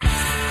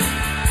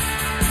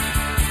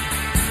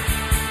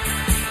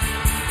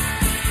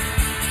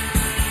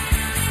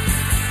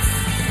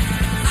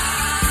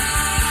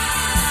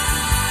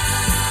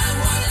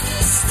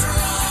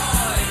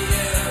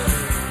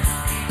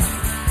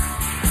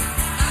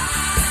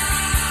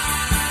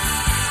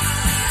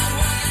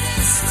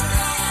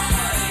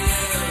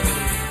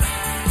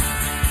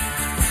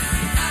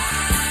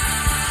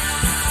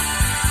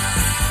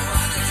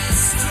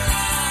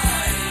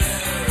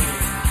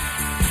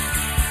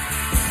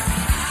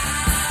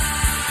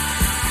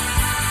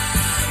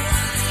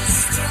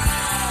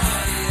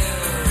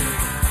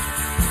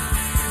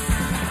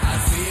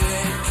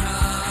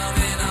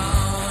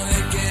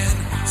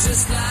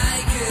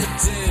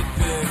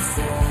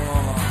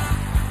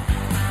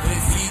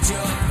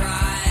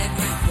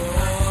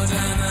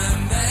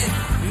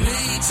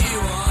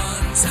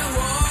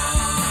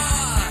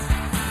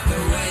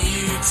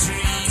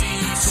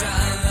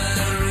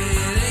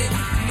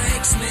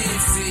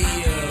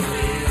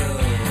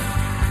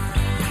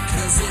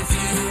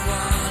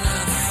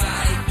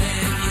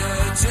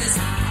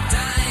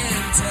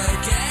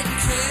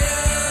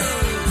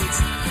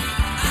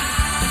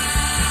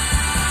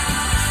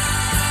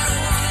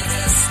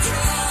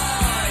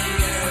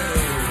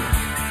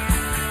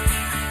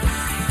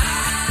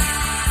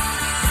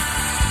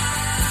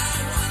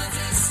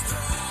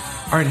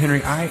 All right,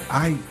 Henry,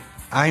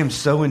 I am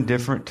so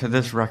indifferent to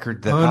this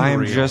record that I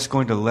am just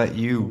going to let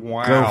you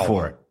go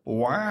for it.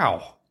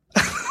 Wow.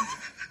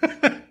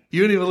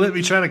 You didn't even let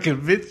me try to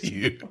convince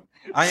you.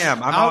 I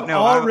am. I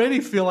already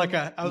feel like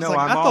I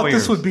thought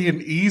this would be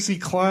an easy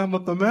climb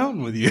up the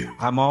mountain with you.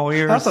 I'm all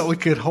ears. I thought we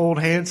could hold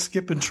hands,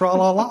 skip, and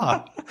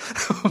tra-la-la.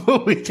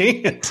 But we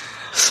can't.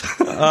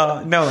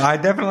 No, I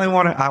definitely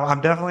want to.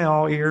 I'm definitely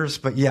all ears.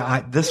 But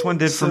yeah, this one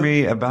did for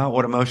me about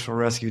what Emotional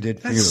Rescue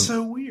did for you. That's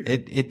so weird.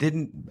 It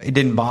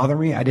didn't bother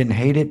me. I didn't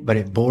hate it, but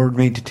it bored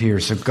me to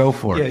tears. So go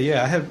for it.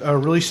 Yeah. I have a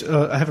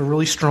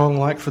really strong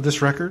like for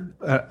this record.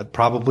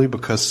 Probably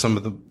because some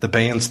of the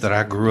bands that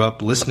I grew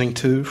up listening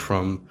to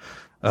from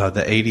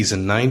the 80s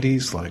and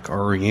 90s, like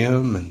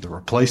REM and the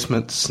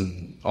Replacements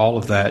and all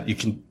of that, you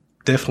can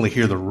definitely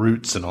hear the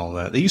roots and all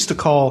that. They used to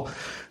call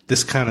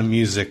this kind of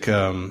music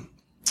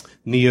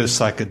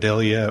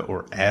neo-psychedelia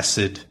or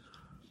acid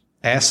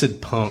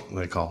punk,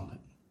 they called it,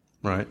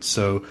 right?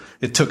 So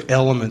it took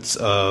elements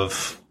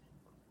of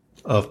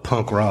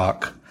punk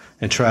rock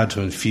and tried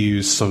to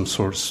infuse some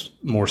sorts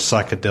more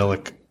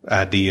psychedelic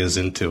ideas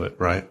into it,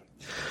 right?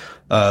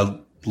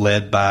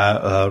 Led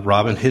by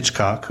Robin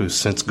Hitchcock, who's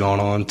since gone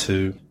on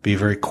to be a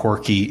very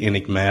quirky,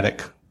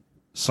 enigmatic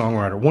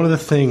songwriter. One of the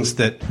things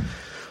that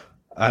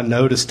I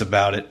noticed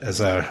about it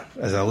as I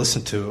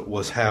listened to it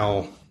was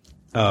how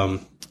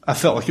I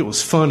felt like it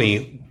was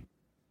funny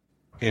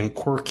and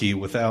quirky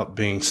without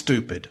being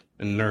stupid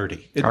and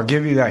nerdy. I'll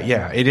give you that.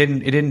 Yeah, it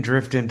didn't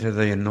drift into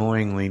the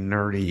annoyingly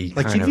nerdy.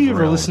 Like, kind have you of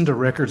ever realm. listened to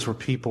records where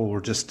people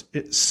were just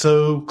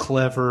so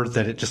clever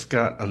that it just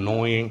got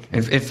annoying?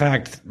 In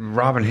fact,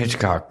 Robin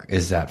Hitchcock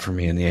is that for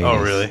me in the 80s.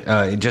 Oh,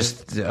 really?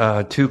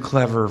 Just too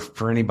clever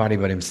for anybody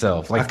but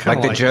himself. Like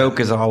kinda the like joke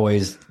is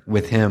always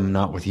with him,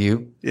 not with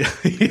you. Yeah,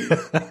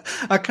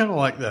 I kind of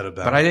like that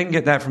about But it. I didn't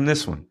get that from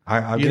this one.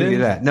 I'll You give you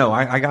didn't? that. No,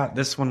 I got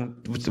this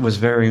one was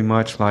very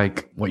much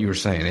like what you were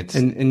saying. It's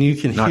And you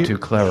can not too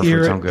clever for hear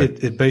its own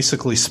good. It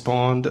basically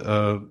spawned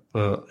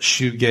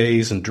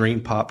shoegaze and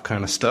dream pop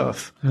kind of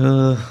stuff.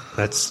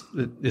 That's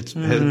it's.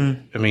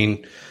 I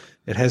mean,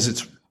 it has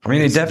its. I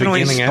mean, it its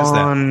definitely beginning as that.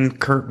 spawned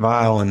Kurt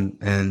Weill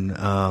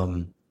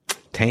and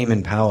Tame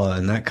Impala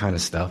and that kind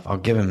of stuff. I'll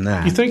give him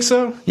that. You think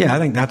so? Yeah, I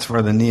think that's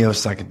where the neo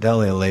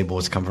psychedelia label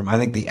has come from. I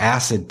think the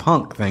acid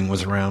punk thing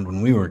was around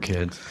when we were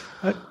kids.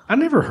 I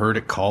never heard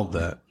it called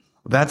that.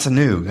 That's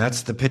new.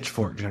 That's the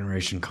Pitchfork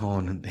generation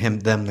calling them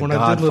the When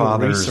I did a little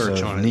godfathers research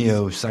of on it.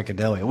 neo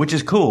psychedelia, which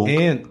is cool.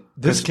 And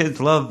Because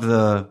kids love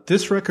the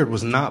this record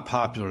was not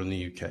popular in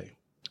the UK.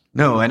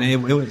 no, and it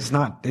was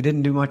not. They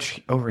didn't do much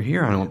over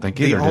here. I don't think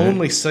The either. did it?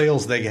 only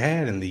sales they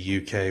had in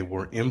the UK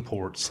were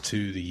imports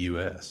to the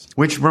US.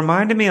 Which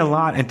reminded me a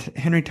lot, and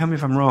Henry, tell me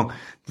if I'm wrong,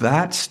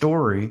 that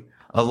story,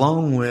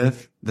 along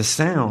with the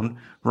sound,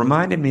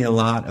 reminded me a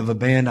lot of a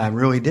band I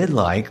really did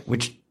like,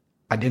 which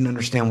I didn't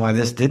understand why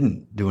this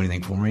didn't do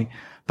anything for me.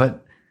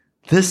 But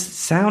this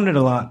sounded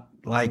a lot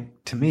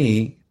like, to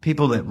me,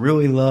 people that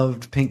really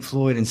loved Pink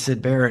Floyd and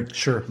Syd Barrett,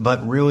 Sure.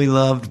 but really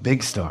loved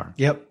Big Star.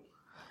 Yep.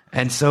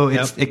 And so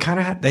Yep. it kind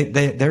of had,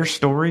 their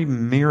story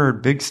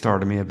mirrored Big Star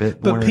to me a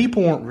bit. But more.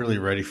 people weren't really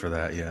ready for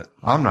that yet.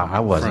 I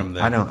wasn't. from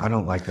them. I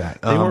don't like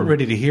that. They weren't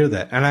ready to hear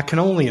that. And I can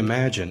only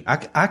imagine.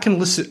 I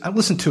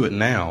listen to it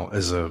now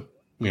as a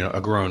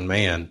grown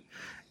man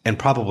and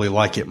probably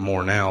like it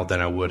more now than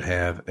I would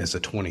have as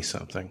a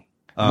 20-something.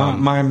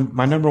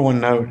 My number one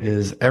note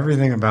is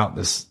everything about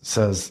this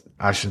says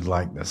I should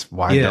like this.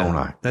 Why don't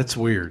I? That's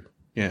weird.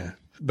 Yeah.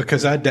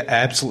 Because I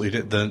absolutely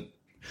did.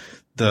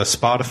 The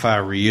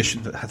Spotify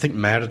reissued, I think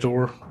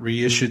Matador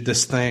reissued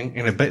this thing,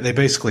 and they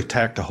basically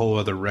tacked a whole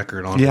other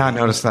record on. Yeah, I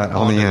noticed that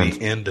on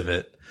the end. of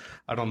it.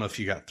 I don't know if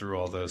you got through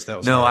all those. That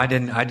was No, hard. I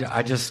didn't.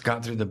 I just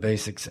got through the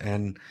basics,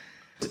 and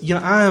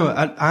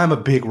I'm a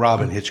big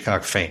Robin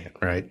Hitchcock fan,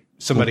 right?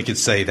 Somebody could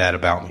say that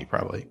about me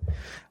probably.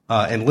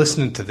 And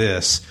listening to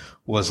this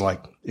was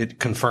like, it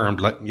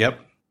confirmed, like, yep.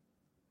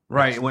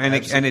 right,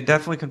 and it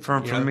definitely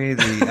confirmed for me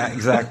the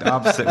exact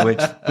opposite.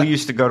 Which we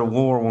used to go to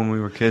war when we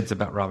were kids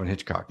about Robin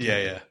Hitchcock.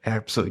 Yeah.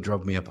 Absolutely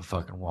drove me up a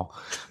fucking wall.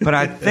 But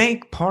I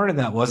think part of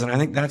that was, and I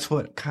think that's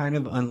what kind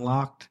of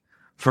unlocked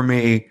for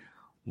me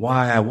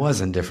why I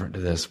was indifferent to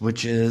this,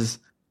 which is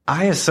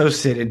I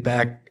associated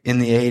back in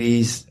the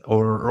 80s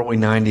or early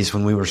 90s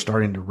when we were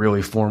starting to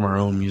really form our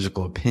own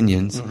musical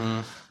opinions.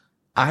 Mm-hmm.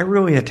 I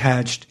really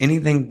attached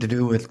anything to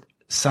do with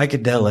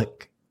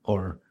psychedelic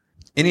or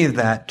any of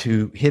that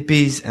to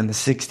hippies and the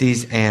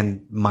 60s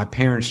and my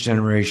parents'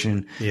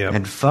 generation. Yep.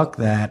 And fuck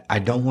that. I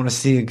don't want to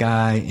see a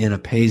guy in a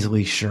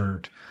paisley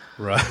shirt.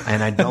 Right.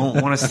 And I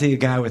don't want to see a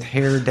guy with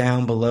hair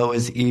down below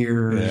his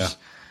ears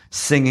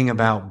singing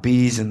about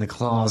bees in the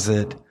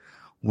closet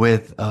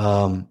with,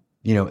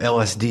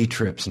 LSD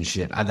trips and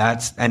shit.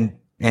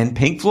 And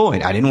Pink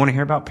Floyd. I didn't want to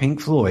hear about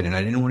Pink Floyd, and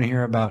I didn't want to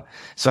hear about.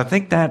 So I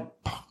think that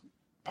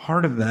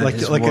part of that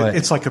is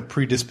it's like a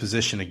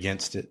predisposition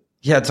against it.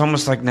 Yeah, it's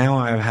almost like now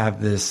I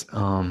have this.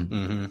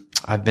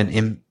 I've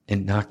been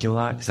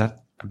inoculated. Is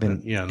that I've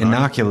been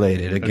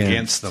inoculated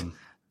against them?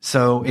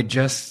 So it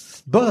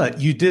just. But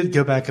you did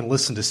go back and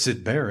listen to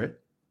Syd Barrett,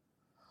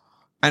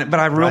 but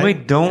I really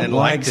don't and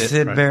like liked it,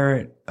 Syd right?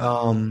 Barrett.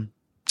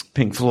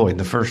 Pink Floyd,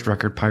 the first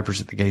record,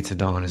 "Pipers at the Gates of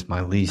Dawn," is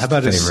my least. How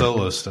about favorite. his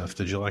solo stuff?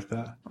 Did you like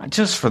that?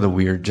 Just for the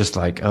weird, just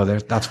like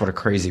that's what a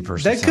crazy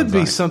person. That could sounds be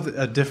like. something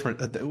a different.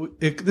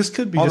 This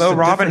could be. Although just a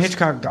Robin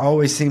different- Hitchcock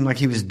always seemed like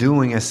he was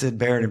doing a Syd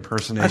Barrett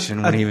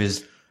impersonation when he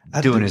was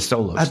doing his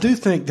solos. I do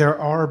think there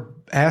are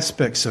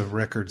aspects of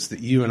records that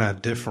you and I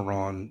differ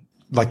on,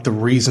 like the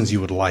reasons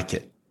you would like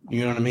it.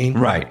 You know what I mean?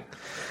 Right.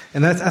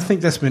 And I think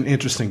that's been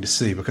interesting to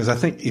see, because I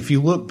think if you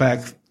look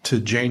back to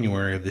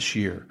January of this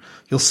year,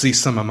 you'll see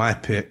some of my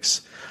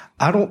picks.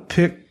 I don't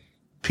pick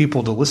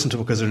people to listen to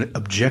because they're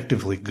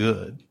objectively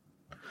good,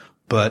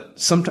 but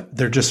sometimes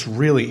they're just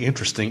really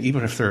interesting,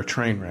 even if they're a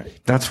train wreck.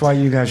 That's why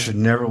you guys should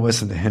never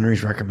listen to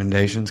Henry's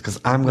recommendations, because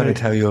I'm going to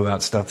tell you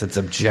about stuff that's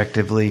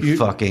objectively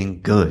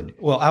fucking good.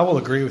 Well, I will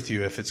agree with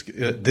you if it's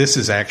this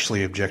is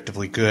actually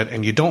objectively good,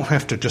 and you don't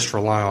have to just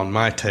rely on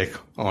my take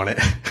on it.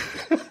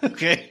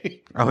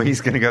 Okay. Oh,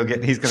 he's going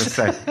to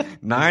say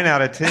 9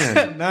 out of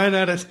 10. 9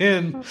 out of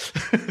 10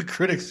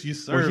 critics you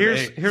survey.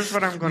 Well, here's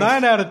what I'm going to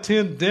 9 out of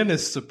 10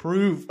 dentists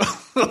approve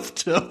of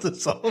the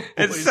song.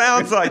 It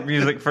sounds like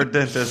music for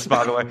dentists,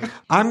 by the way.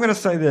 I'm going to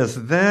say this.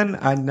 Then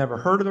I never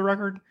heard of the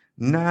record.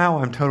 Now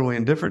I'm totally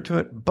indifferent to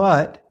it,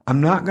 but I'm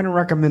not going to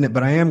recommend it,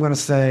 but I am going to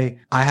say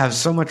I have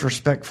so much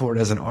respect for it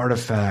as an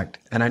artifact,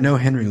 and I know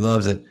Henry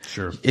loves it.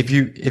 Sure. If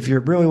you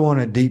really want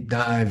to deep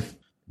dive,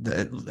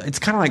 it's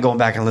kind of like going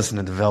back and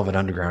listening to the Velvet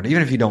Underground.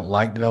 Even if you don't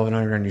like the Velvet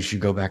Underground, you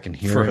should go back and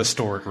hear for it.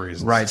 historic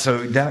reasons. Right.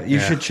 So you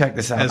should check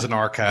this out. As an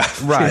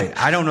archive. Right.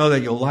 I don't know that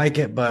you'll like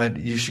it, but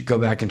you should go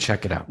back and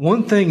check it out.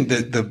 One thing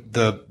that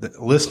the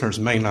listeners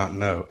may not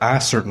know, I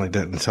certainly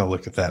didn't until I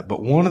looked at that,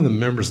 but one of the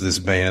members of this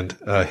band,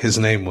 his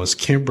name was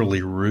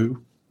Kimberly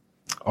Rew,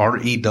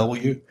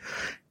 R-E-W.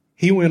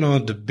 He went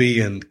on to be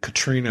in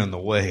Katrina and the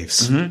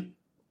Waves. Mm-hmm.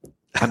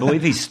 I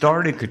believe he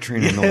started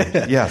Katrina and the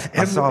Waves. Yes,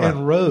 I saw that.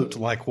 And wrote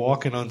like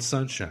Walking on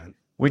Sunshine.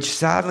 Which,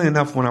 sadly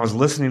enough, when I was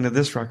listening to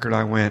this record,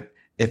 I went,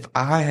 if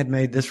I had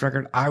made this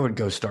record, I would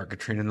go start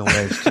Katrina and the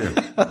Waves too.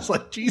 I was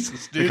like,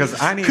 Jesus, dude.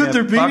 Because I need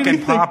a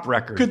fucking pop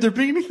record. Could there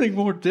be anything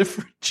more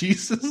different,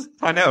 Jesus?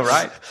 I know,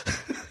 right?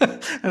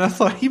 And I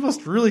thought, he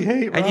must really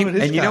hate Robin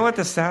Hitchcock. And you know what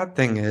the sad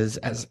thing is?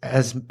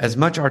 As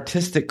much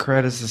artistic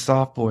credit as the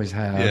Soft Boys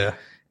have,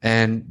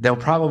 and they'll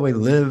probably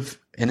live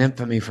in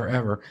infamy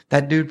forever,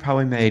 that dude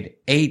probably made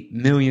 8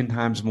 million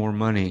times more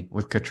money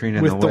with Katrina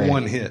and the Waves. With the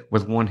one hit.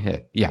 With one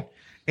hit, yeah.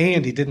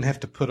 And he didn't have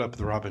to put up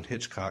with Robin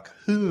Hitchcock,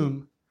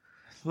 whom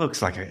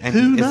looks like a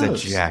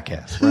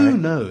jackass. Who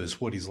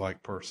knows what he's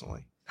like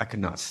personally? I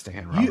could not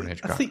stand Robin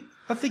Hitchcock.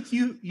 I think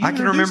you I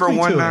can remember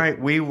one night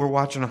we were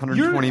watching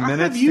 120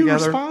 minutes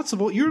together.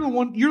 Responsible. You're the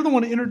one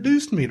who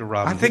introduced me to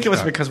Robin. I think Hitchcock. it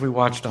was because we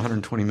watched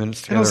 120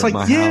 minutes together. And I was like,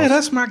 at my house.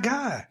 That's my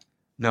guy.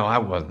 No, I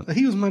wasn't.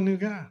 He was my new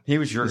guy. He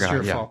was your guy.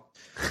 Your yeah. fault.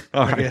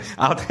 All right.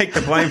 I'll take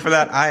the blame for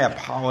that. I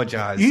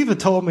apologize. You even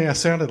told me I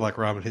sounded like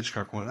Robin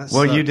Hitchcock once.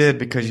 Well, you did,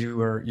 because you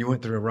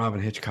went through a Robin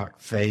Hitchcock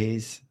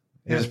phase.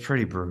 It was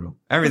pretty brutal.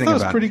 Everything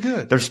about it was pretty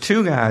good. There's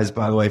two guys,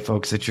 by the way,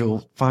 folks, that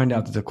you'll find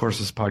out through the course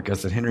of this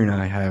podcast that Henry and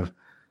I have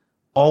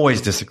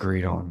always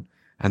disagreed on,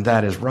 and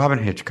that is Robin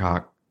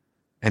Hitchcock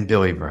and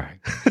Billy Bragg.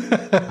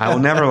 I will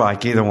never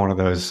like either one of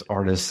those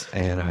artists,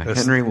 and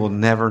Henry will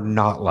never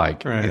not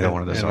like either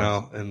one of those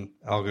artists.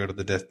 I'll go to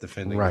the death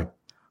defending. Right.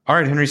 All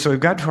right, Henry. So we've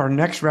got to our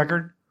next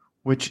record,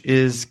 which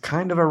is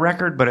kind of a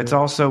record, but it's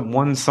also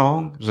one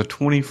song. It was a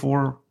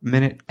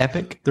 24-minute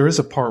epic. There is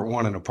a part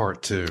 1 and a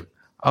part 2.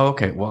 Oh,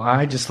 okay. Well,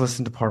 I just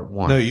listened to part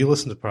 1. No, you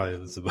listened to probably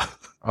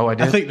both. Oh, I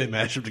did? I think they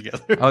mashed them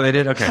together. Oh, they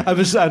did? Okay. I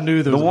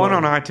knew there was the one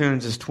on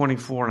iTunes is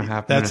 24 and a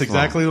half minutes That's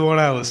exactly long. The one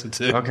I listened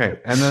to. Okay.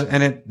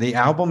 And the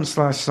album /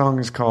 song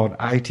is called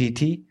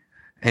ITT,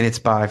 and it's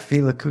by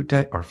Fela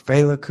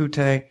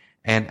Kuti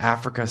and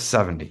Africa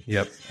 70.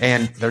 Yep.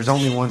 And there's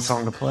only one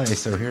song to play,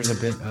 so here's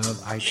a bit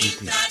of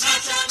ITT.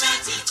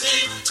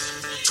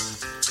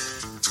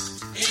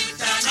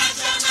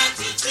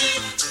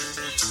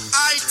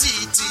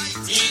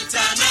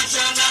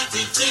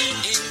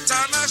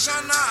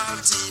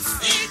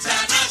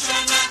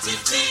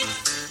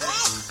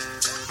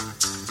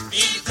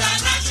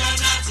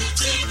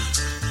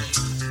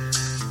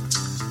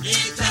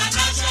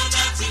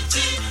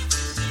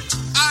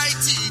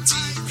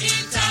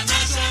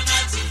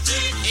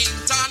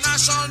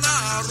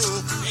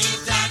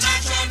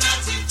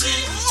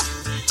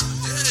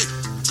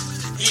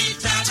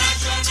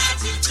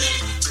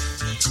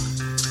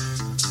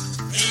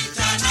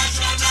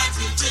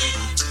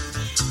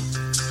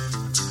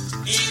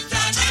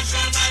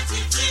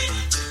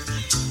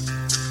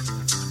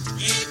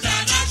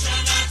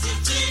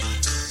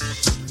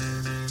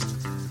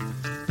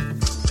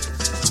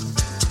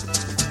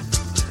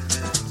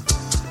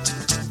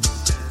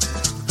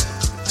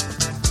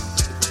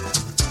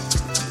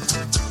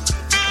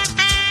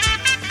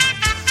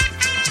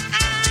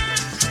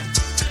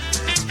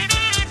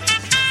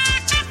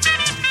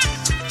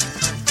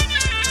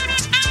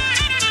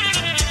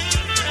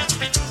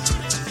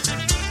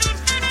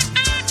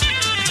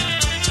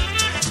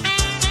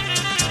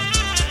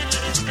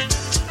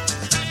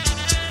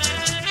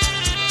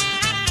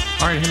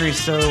 Henry,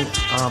 so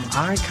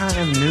I kind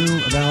of knew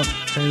about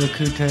Fela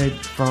Kuti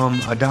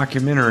from a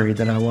documentary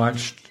that I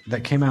watched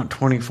that came out in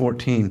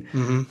 2014.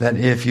 Mm-hmm. That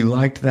if you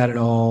liked that at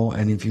all,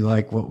 and if you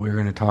like what we're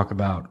going to talk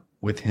about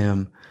with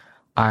him,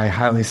 I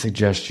highly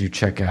suggest you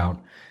check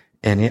out.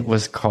 And it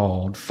was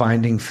called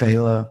Finding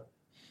Fela,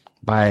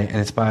 and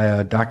it's by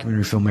a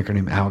documentary filmmaker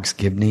named Alex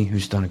Gibney,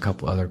 who's done a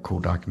couple other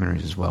cool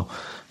documentaries as well.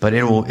 But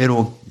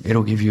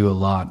it'll give you a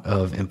lot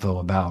of info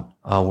about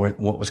what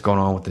was going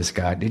on with this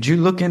guy. Did you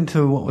look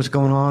into what was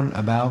going on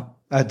about?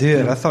 I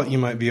did. I thought you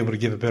might be able to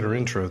give a better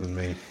intro than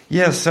me.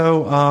 Yeah.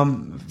 So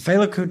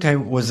Fela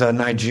Kuti was a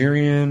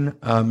Nigerian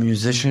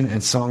musician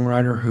and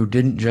songwriter who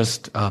didn't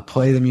just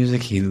play the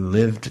music; he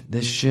lived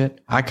this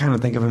shit. I kind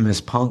of think of him as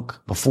punk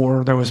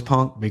before there was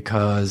punk,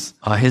 because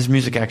his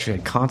music actually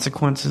had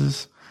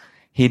consequences.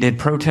 He did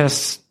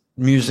protest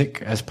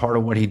music as part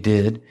of what he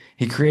did.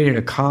 He created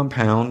a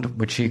compound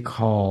which he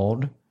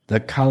called the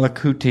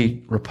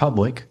Kalakuti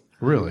Republic.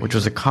 Really? Which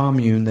was a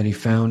commune that he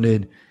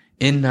founded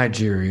in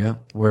Nigeria,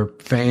 where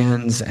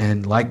fans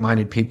and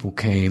like-minded people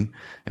came.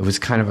 It was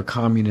kind of a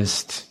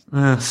communist,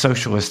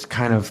 socialist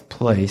kind of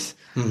place.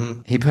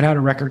 Mm-hmm. He put out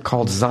a record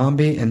called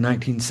Zombie in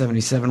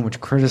 1977,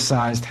 which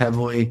criticized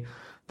heavily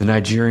the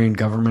Nigerian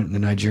government and the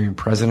Nigerian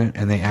president,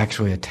 and they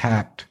actually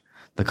attacked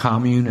the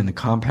commune and the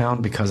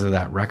compound because of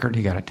that record.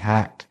 He got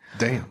attacked.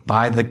 Damn.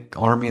 By the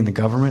army and the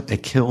government. They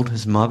killed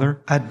his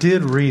mother. I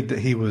did read that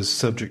he was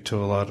subject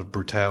to a lot of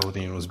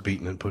brutality and was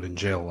beaten and put in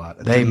jail a lot.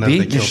 They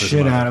beat the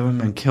shit out of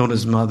him and killed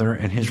his mother.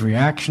 And his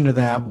reaction to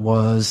that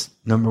was,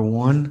 number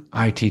one,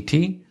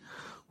 ITT,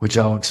 which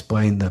I'll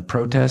explain the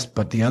protest.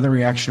 But the other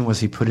reaction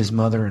was he put his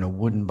mother in a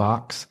wooden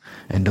box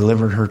and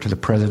delivered her to the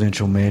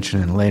presidential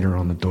mansion and laid her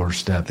on the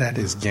doorstep. That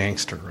is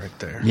gangster right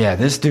there. Yeah,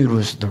 this dude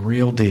was the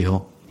real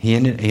deal.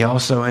 He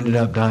also ended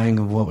up dying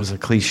of what was a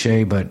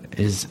cliche, but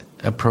is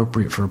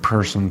appropriate for a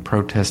person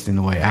protesting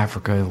the way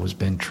Africa was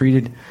being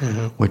treated,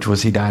 which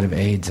was he died of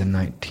AIDS in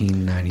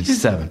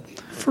 1997.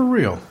 For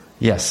real?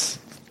 Yes,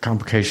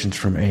 complications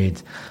from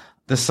AIDS.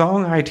 The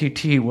song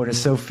ITT, what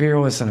is so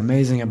fearless and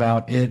amazing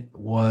about it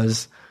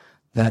was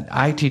that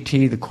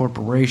ITT, the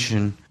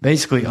corporation,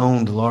 basically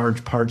owned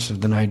large parts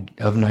of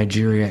of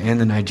Nigeria and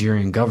the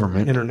Nigerian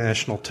government.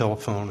 International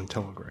Telephone and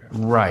Telegraph.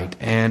 Right.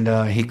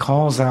 And he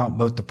calls out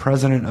both the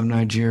president of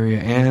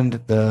Nigeria and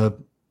the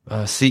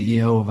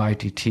CEO of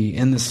ITT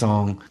in the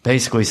song,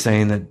 basically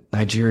saying that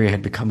Nigeria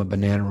had become a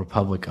banana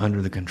republic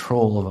under the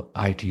control of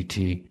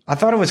ITT. I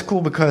thought it was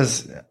cool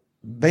because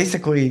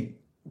basically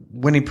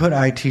when he put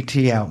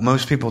ITT out,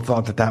 most people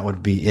thought that that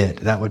would be it.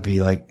 That would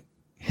be like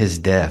his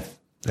death.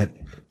 But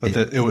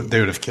they would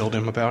have killed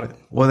him about it?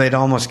 Well, they'd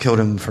almost killed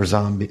him for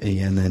zombie,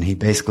 and then he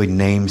basically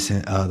names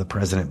the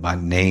president by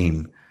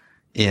name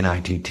in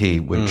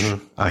ITT, which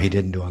he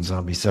didn't do on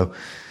Zombie. So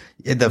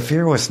the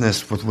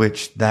fearlessness with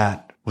which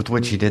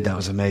he did that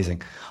was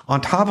amazing.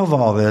 On top of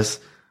all this,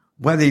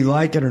 whether you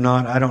like it or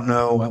not, I don't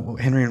know.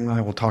 Henry and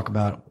I will talk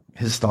about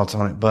his thoughts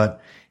on it,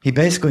 but he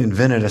basically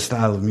invented a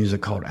style of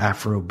music called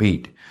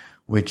Afrobeat,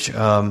 which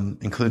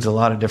includes a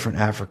lot of different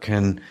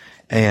African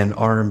and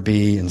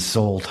R&B and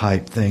soul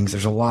type things.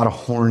 There's a lot of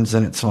horns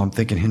in it, so I'm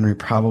thinking Henry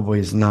probably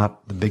is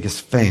not the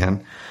biggest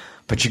fan.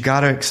 But you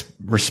got to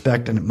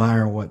respect and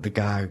admire what the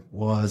guy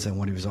was and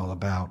what he was all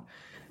about.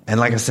 And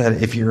like I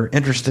said, if you're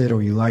interested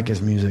or you like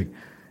his music,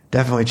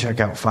 definitely check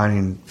out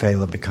Finding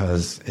Fela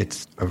because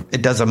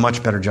it does a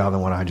much better job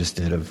than what I just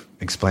did of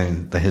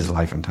explaining his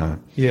life and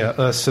time.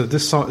 Yeah, so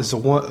this song is a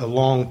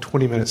long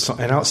 20-minute song,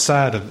 and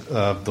outside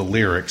of the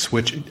lyrics,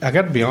 which I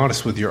got to be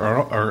honest with you,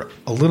 are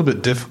a little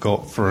bit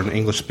difficult for an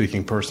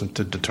English-speaking person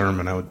to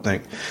determine, I would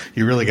think.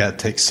 You really got to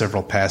take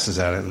several passes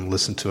at it and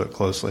listen to it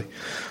closely.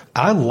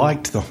 I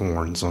liked the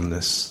horns on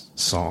this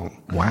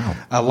song. Wow.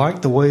 I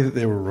liked the way that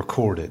they were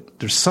recorded.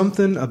 There's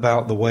something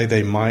about the way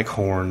they mic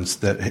horns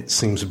that it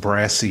seems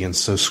brassy and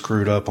so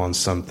screwed up on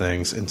some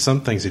things, and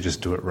some things they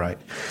just do it right.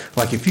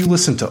 Like if you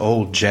listen to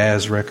old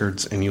jazz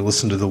records and you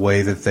listen to the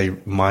way that they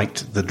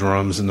mic'd the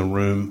drums in the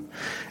room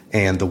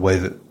and the way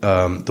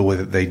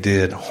that they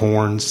did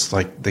horns,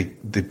 like they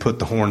put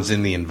the horns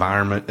in the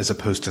environment as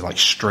opposed to like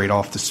straight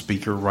off the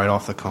speaker, right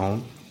off the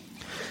cone.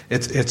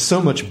 It's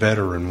so much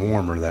better and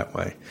warmer that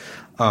way.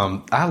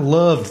 I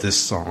loved this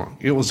song.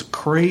 It was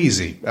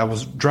crazy. I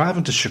was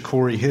driving to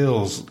Shakori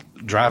Hills,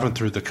 driving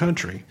through the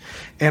country,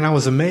 and I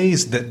was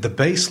amazed that the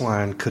bass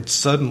line could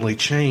suddenly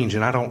change,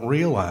 and I don't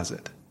realize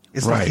it.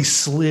 It's like he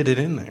slid it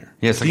in there.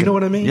 Yeah, Do you know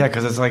what I mean? Yeah,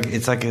 because it's like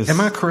his...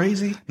 Am I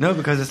crazy? No,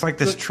 because it's like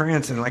this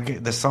trance, and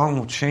like the song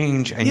will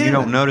change, and you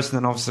don't notice, and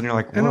then all of a sudden you're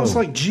like, whoa. And I was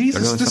like,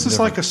 Jesus, this is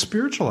like a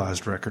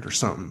spiritualized record or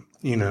something,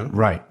 you know?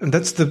 Right. And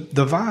that's the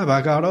vibe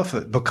I got off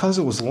it, because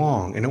it was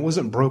long, and it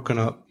wasn't broken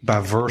up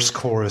by verse,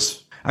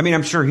 chorus. I mean,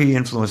 I'm sure he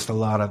influenced there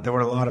were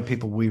a lot of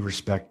people we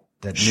respect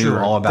that knew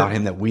all about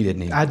him that we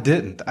didn't even. I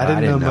didn't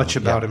know much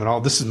about him at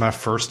all. This is my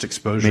first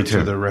exposure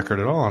to the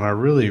record at all, and I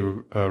really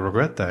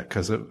regret that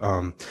because it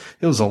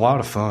was a lot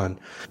of fun.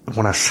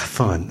 When I say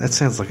fun, that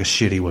sounds like a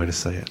shitty way to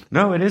say it.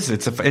 No, it is.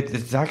 It's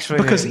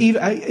actually because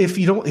if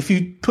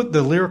you put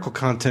the lyrical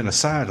content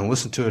aside and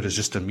listen to it as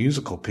just a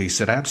musical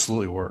piece, it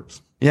absolutely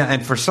works. Yeah,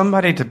 and for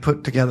somebody to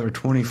put together a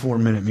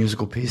 24-minute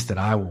musical piece that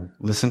I will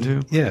listen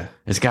to,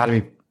 it's got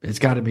to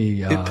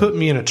be. It put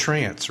me in a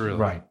trance, really.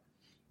 Right.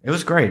 It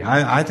was great.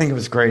 I think it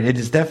was great. It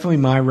is definitely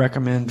my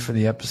recommend for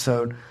the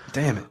episode.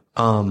 Damn it.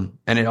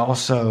 And it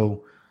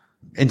also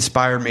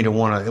inspired me to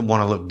want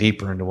to look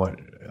deeper into what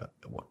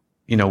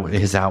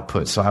his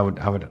output. So I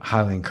would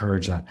highly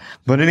encourage that.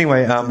 But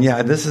anyway,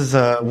 this is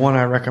one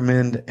I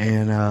recommend,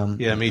 and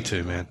yeah, me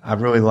too, man. I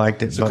really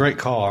liked it. It's a great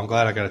call. I'm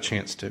glad I got a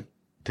chance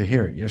to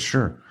hear it. Yeah,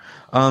 sure.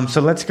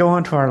 So let's go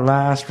on to our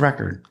last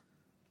record.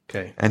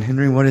 Okay. And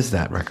Henry, what is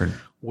that record?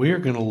 We're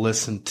going to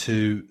listen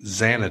to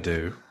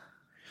Xanadu.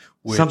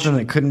 Something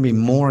that couldn't be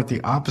more at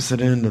the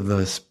opposite end of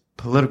the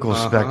political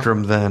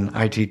spectrum than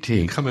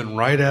ITT. Coming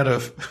right out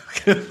of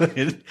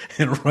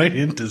and right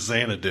into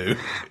Xanadu.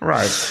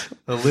 Right.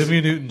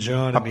 Olivia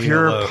Newton-John. A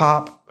pure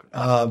pop,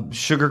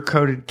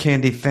 sugar-coated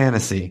candy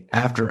fantasy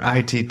after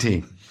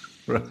ITT.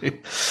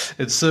 Right.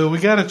 And so we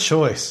got a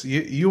choice.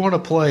 You want to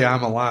play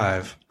I'm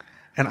Alive,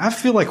 and I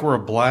feel like we're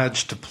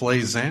obliged to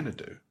play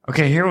Xanadu.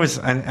 Okay, here was,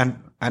 and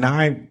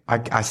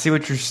I see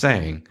what you're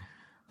saying,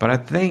 but I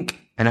think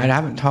And I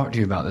haven't talked to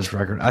you about this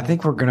record. I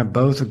think we're going to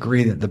both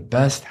agree that the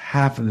best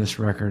half of this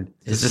record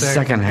is the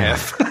second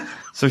half.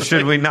 So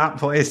should we not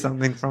play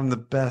something from the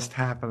best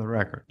half of the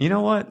record? You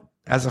know what?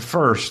 As a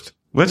first,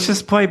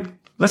 let's play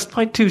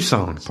 2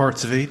 songs.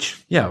 Parts of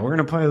each? Yeah, we're going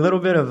to play a little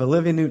bit of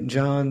Olivia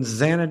Newton-John's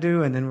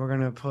Xanadu, and then we're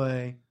going to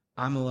play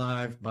I'm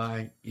Alive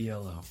by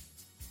ELO.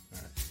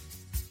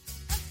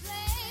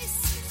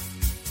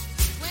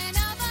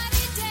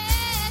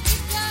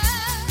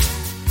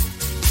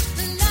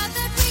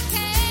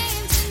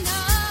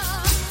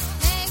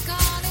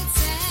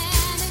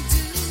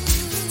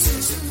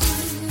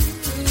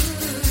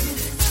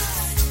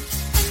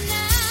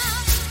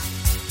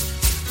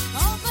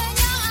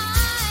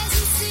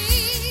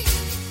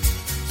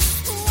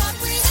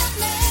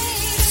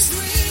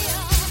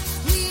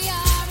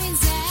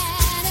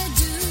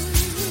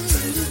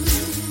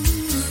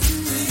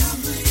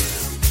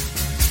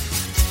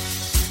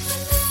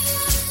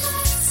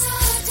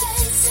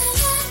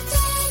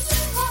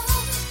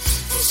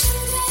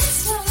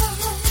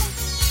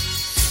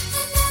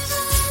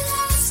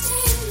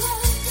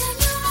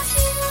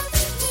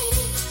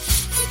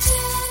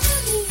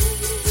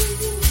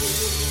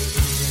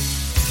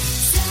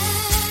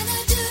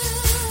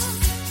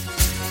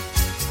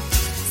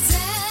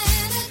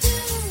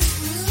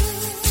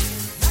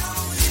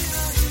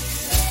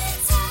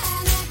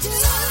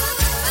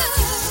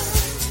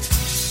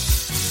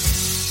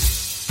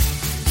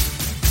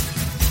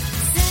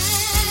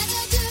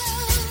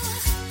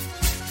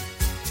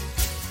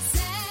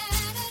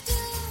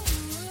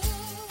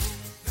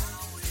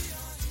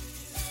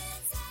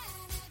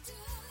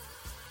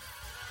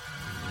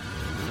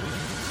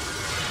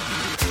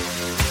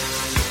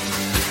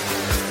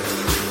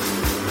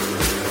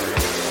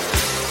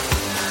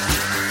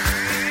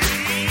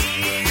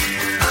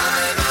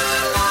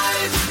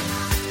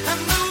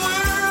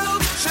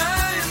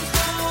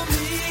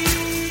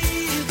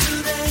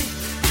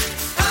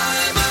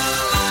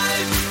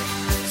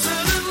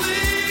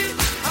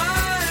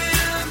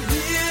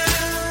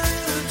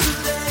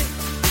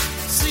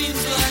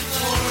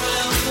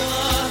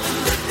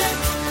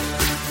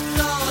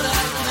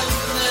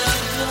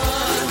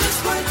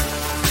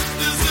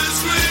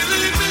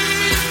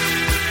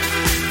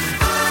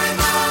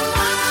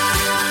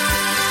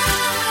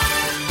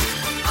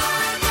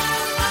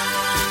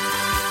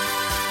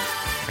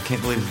 I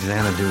can't believe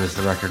Xanadu is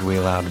the record we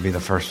allowed to be the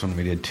first one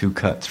we did 2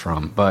 cuts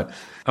from. But,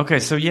 okay,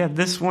 so yeah,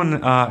 this one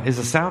is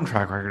a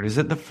soundtrack record. Is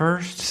it the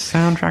first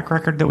soundtrack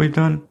record that we've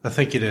done? I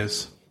think it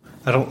is.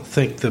 I don't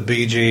think the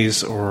Bee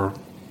Gees or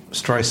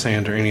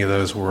Streisand or any of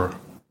those were.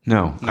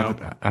 No.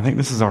 I think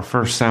this is our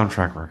first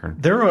soundtrack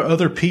record. There are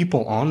other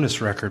people on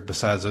this record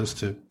besides those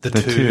two. The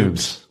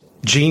Tubes.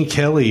 Gene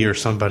Kelly or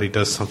somebody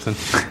does something.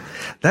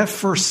 That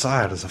first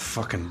side is a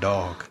fucking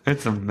dog.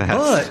 It's a mess.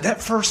 But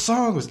that first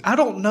song was, I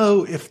don't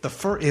know if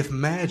if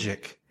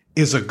Magic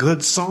is a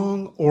good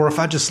song or if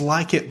I just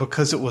like it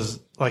because it was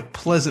like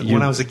pleasant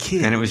when I was a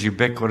kid. And it was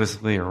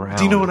ubiquitously around.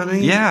 Do you know what I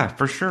mean? Yeah,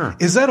 for sure.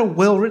 Is that a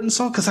well-written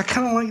song? Because I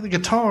kind of like the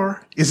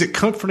guitar. Is it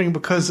comforting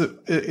because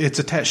it's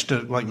attached to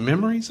like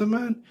memories of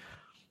mine?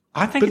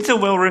 I think it's a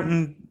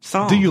well-written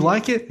song. Do you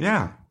like it?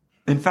 Yeah.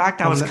 In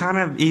fact, I was kind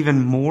of even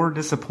more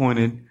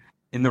disappointed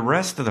in the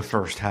rest of the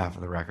first half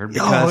of the record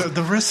because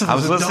the rest of I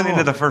was listening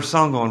to the first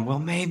song going, well,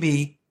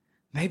 maybe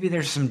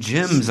there's some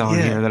gems on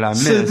here that I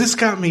missed. So this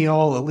got me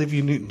all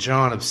Olivia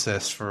Newton-John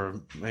obsessed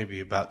for maybe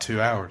about 2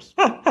 hours.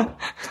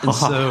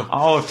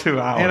 All of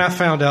 2 hours. And I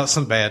found out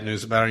some bad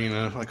news about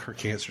her, like her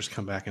cancer's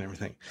come back and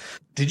everything.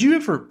 Did you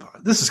ever,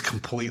 this is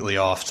completely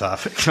off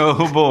topic.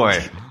 Oh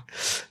boy.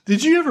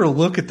 Did you ever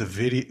look at the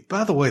video?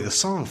 By the way, the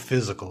song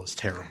Physical is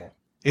terrible.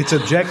 It's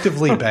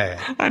objectively bad.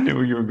 I knew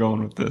where you were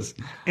going with this.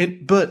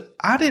 But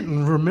I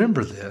didn't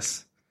remember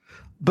this.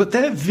 But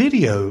that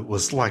video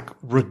was like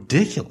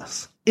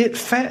ridiculous. It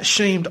fat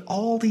shamed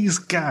all these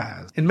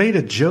guys and made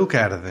a joke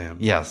out of them.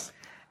 Yes.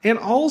 And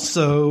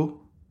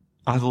also,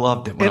 I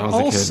loved it when I was a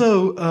kid.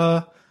 And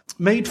also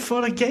made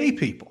fun of gay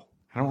people.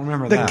 I don't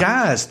remember that. The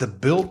guys, the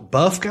built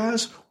buff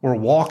guys, were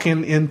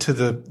walking into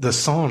the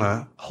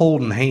sauna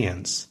holding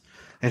hands.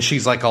 And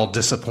she's like all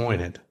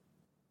disappointed.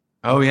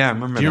 Oh, yeah, I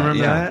remember that. Do you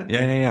remember that?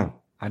 Yeah.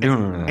 I do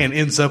remember that. And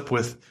ends up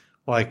with,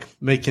 like,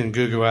 making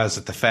goo-goo eyes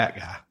at the fat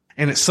guy.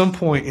 And at some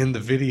point in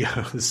the video,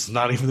 this is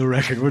not even the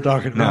record we're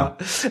talking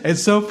about. At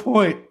some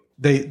point,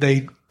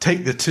 they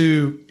take the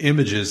two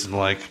images and,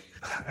 like,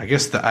 I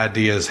guess the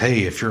idea is,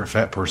 hey, if you're a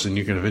fat person,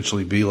 you can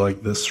eventually be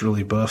like this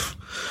really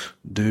buff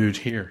dude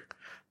here.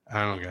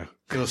 I don't know.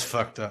 It was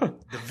fucked up.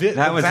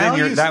 That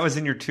was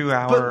in your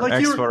 2-hour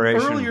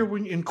exploration. Earlier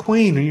in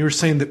Queen, when you were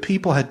saying that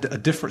people had a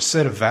different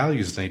set of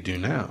values than they do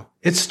now.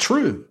 It's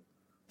true.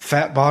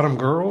 Fat bottom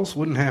girls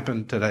wouldn't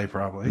happen today,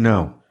 probably.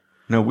 No,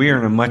 we are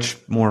in a much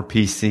more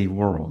PC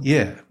world.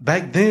 Yeah.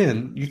 Back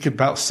then, you could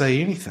about say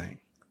anything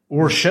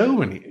or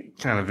show any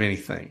kind of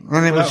anything.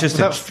 And it was just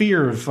without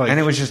fear of like.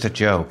 And it was just a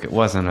joke. It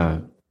wasn't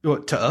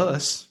to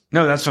us.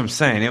 No, that's what I'm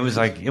saying. It was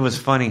like, it was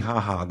funny,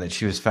 haha, that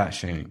she was fat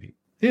shaming people.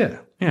 Yeah.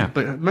 Yeah.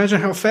 But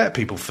imagine how fat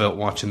people felt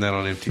watching that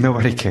on MTV.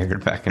 Nobody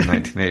cared back in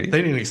 1980.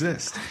 They didn't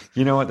exist.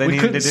 You know what they We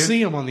needed to do? couldn't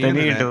see 'em on the they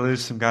internet. needed to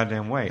lose some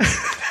goddamn weight.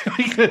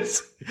 we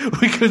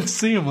couldn't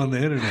see them on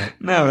the internet.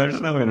 No, there's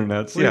no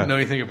internets. We didn't know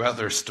anything about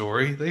their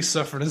story. They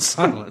suffered in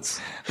silence.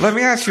 Let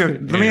me ask you.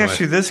 Let me Anyway. ask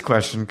you this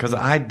question, because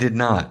I did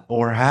not,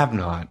 or have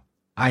not.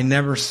 I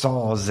never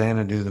saw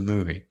Xanadu the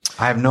movie.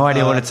 I have no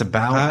idea what it's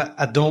about.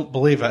 I don't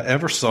believe I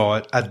ever saw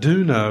it. I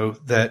do know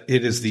that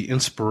it is the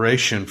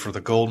inspiration for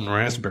the Golden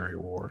Raspberry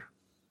Award,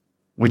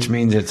 Which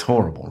means it's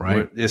horrible,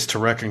 right? is to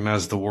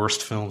recognize the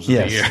worst films of the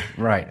year. Yes,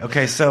 right.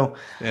 Okay, so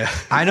Yeah.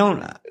 I don't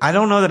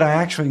know that I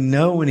actually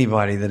know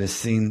anybody that has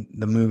seen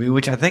the movie,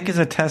 which I think is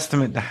a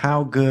testament to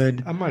how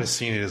good I might have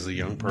seen it as a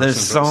young person. the but it's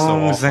so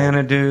song awful.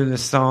 Xanadu, the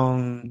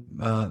song,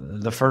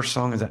 the first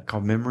song, is that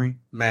called Memory?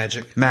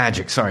 Magic.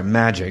 Magic.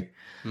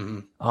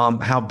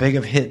 How big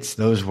of hits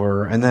those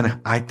were. And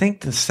then I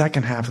think the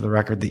second half of the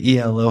record, the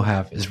ELO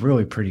half, is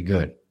really pretty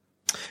good.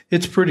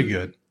 It's pretty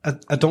good.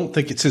 I don't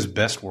think it's his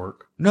best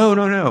work.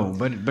 No.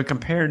 But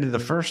compared to the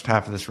first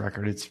half of this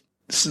record, it's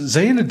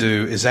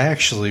Xanadu is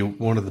actually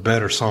one of the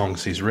better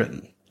songs he's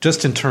written,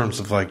 just in terms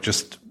of like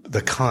just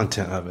the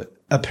content of it.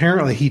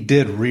 Apparently, he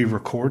did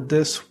re-record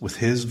this with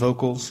his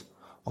vocals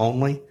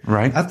only.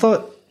 right. I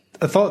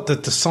thought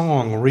that the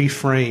song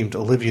reframed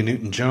Olivia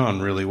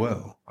Newton-John really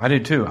well. I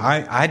did too.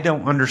 I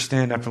don't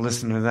understand after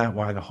listening to that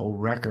why the whole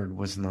record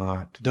was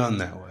not. Done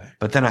that way.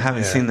 But then I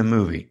haven't seen the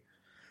movie.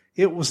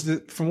 It was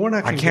from what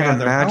I can I can't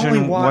gather. imagine I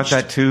only watched,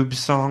 what that Tubes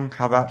song,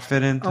 how that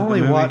fit into I only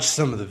the movie. watched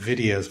some of the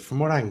videos. From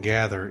what I can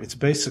gather, it's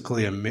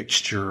basically a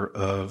mixture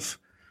of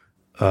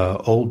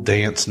old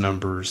dance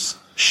numbers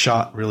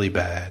shot really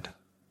bad.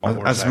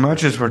 As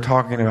much as we're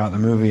talking about the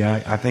movie,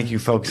 I think you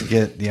folks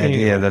get the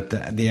idea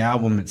that the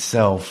album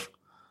itself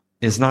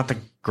is not the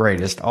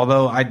greatest.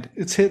 Although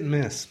it's hit and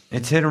miss.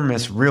 it's hit or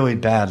miss really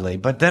badly.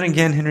 But then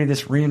again, Henry,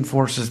 this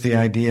reinforces the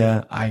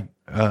idea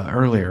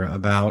earlier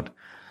about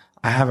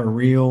I have a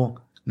real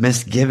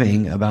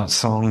misgiving about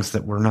songs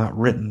that were not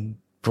written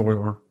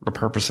for the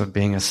purpose of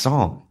being a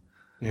song.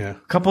 Yeah.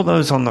 A couple of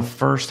those on the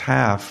first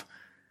half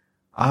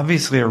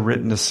obviously are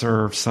written to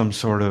serve some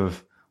sort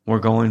of, we're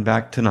going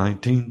back to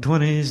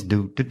 1920s,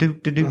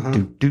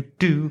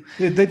 do.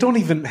 They don't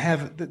even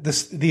have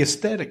the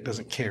aesthetic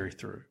doesn't carry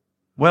through.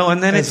 Well,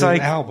 and then As it's an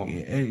like, album.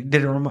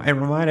 it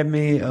reminded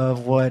me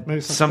of what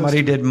Maybe something somebody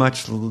else. did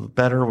much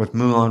better with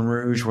Moulin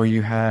Rouge, where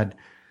you had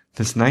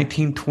this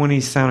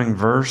 1920s sounding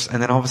verse,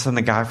 and then all of a sudden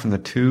the guy from the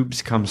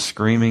Tubes comes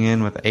screaming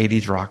in with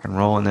 80s rock and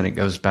roll, and then it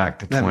goes back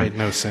to That 20. made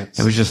no sense.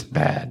 It was just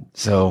bad.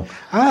 So,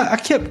 I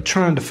kept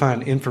trying to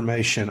find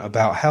information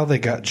about how they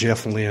got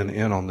Jeff Lynne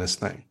in on this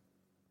thing.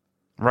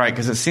 right,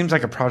 because it seems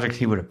like a project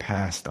he would have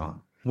passed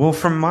on. Well,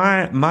 from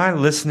my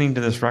listening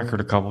to this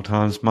record a couple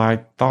times,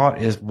 my thought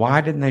is,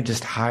 why didn't they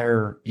just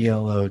hire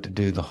ELO to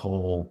do the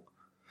whole?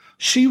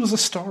 She was a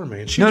star,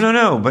 man.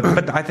 No.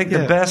 But I think Yeah.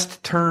 the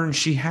best turn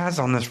she has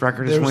on this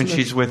record is There was when no-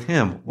 she's with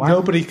him. Why?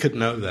 Nobody could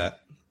know that.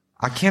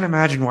 I can't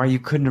imagine why you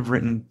couldn't have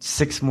written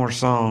 6 more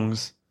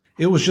songs.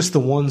 It was just the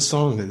one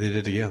song that they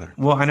did together.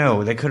 Well, I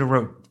know they could have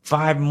wrote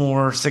 5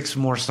 more, 6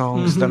 more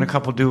songs, done a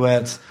couple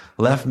duets,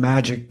 left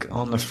Magic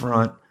on the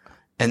front,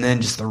 and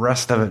then just the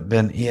rest of it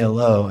been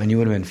ELO, and you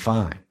would have been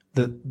fine.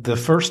 The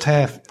first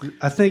half,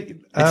 I think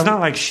It's not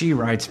like she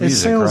writes It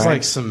music, sounds right?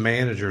 like some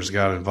managers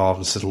got involved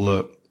and said,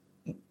 "Look,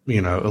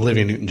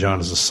 Olivia Newton-John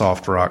is a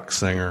soft rock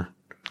singer.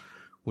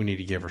 We need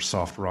to give her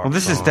soft rock." Well,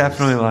 this is songs."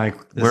 definitely like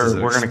This is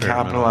we're going to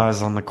experimental.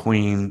 capitalize on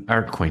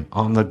the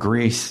on the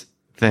Grease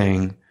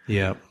thing,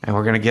 Yeah. and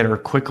we're going to get her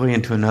quickly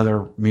into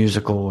another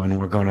musical, and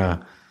we're going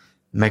to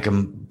make a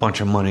bunch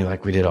of money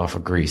like we did off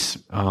of Grease.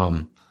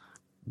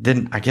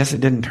 I guess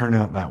it didn't turn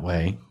out that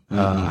way.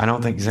 I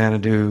don't think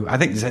Xanadu. I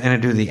think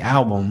Xanadu the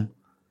album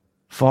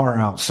far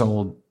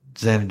outsold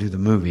Xanadu the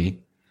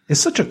movie. It's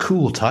such a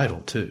cool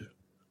title too,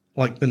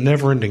 like The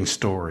Never-Ending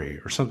Story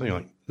or something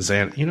like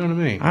Xanadu. You know what I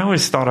mean? I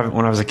always thought of it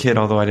when I was a kid,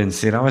 although I didn't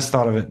see it. I always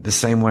thought of it the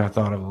same way I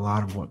thought of a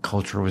lot of what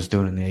culture was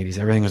doing in the 80s.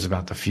 Everything was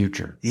about the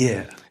future.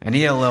 Yeah. And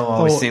ELO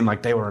always Oh, seemed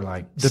like they were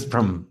like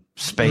from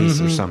space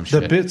or some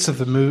The shit. bits of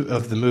the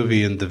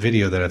movie and the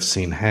video that I've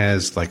seen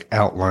has like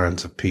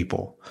outlines of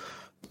people,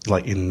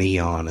 like in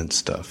neon and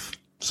stuff.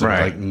 So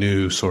Right. like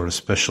new sort of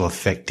special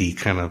effecty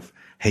kind of,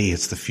 hey,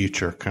 it's the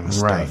future kind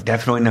of Right. stuff.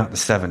 Definitely not the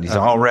 70s.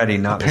 Already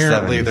not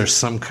Apparently, the 70s. there's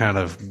some kind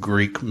of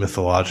Greek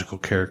mythological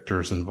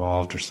characters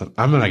involved or something.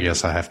 I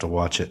guess I have to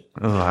watch it.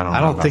 Oh, I don't know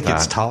don't about think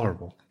it's that.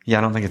 tolerable. Yeah,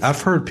 I don't think it's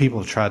I've heard people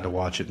have tried to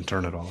watch it and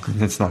turn it off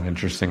it's not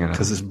interesting enough.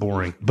 because it's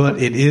boring.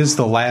 But it is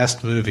the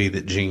last movie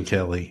that Gene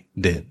Kelly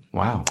did.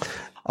 Wow.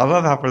 I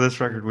love how for this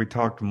record we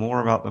talked more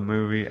about the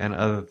movie and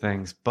other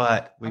things,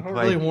 but we I don't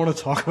played really want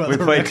to talk about we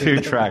the played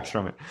record. 2 tracks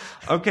from it.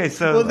 Okay,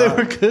 so Well, they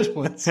were good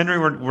ones. Henry,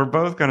 we're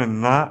both going to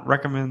not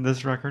recommend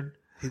this record.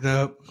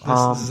 Nope.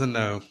 This is a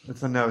no.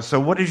 It's a no. So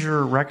what is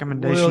your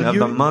recommendation Well, of you-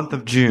 the month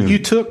of June? You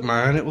took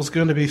mine. It was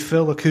going to be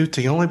Fela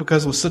Kuti only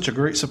because it was such a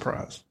great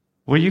surprise.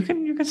 Well, you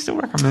can still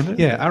recommend it.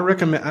 Yeah, I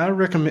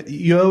recommend.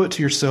 You owe it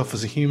to yourself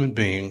as a human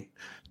being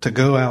to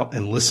go out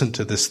and listen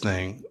to this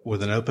thing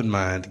with an open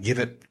mind. Give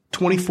it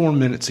 24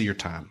 minutes of your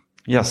time.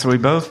 Yeah, so we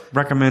both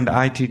recommend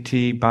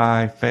ITT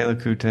by Fela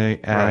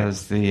Kuti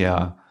as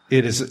the...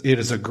 It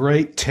is a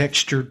great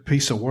textured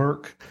piece of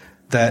work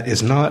that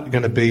is not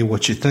going to be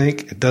what you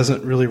think. It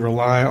doesn't really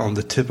rely on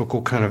the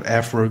typical kind of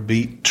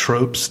Afrobeat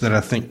tropes that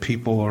I think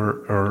people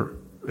are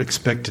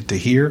expected to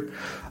hear.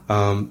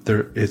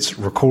 It's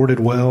recorded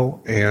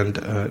well and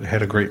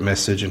had a great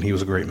message, and he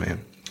was a great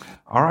man.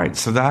 All right,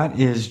 so that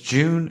is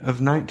June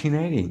of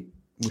 1980.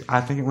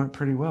 I think it went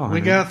pretty well. We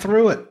got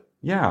through it.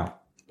 Yeah.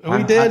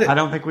 We did it. I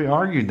don't think we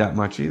argued that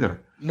much either.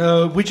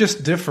 No, we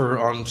just differ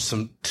on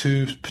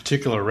two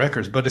particular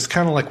records, but it's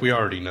kind of like we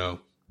already know.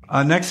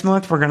 Next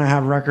month, we're going to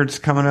have records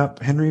coming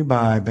up, Henry,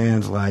 by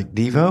bands like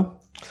Devo.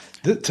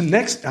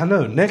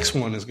 Next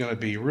one is going to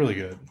be really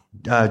good.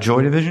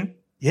 Joy Division.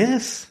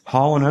 Yes.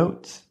 Hall &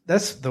 Oates.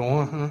 That's the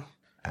one,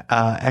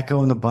 huh?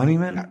 Echo and the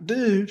Bunnymen.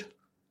 Dude.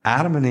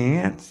 Adam and the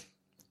Ants.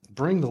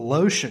 Bring the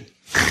lotion.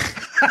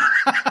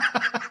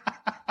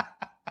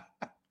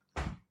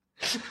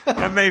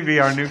 That may be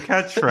our new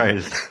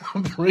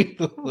catchphrase. Bring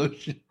the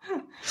lotion.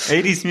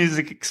 80s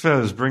Music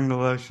Exposed. Bring the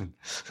lotion.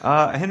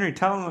 Henry,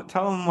 tell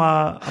them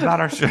about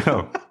our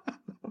show.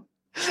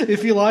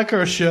 If you like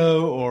our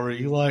show or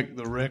you like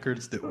the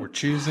records that we're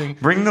choosing,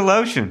 bring the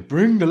lotion.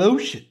 Bring the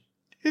lotion.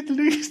 At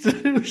least the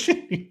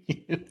lotion.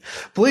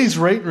 Please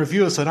rate and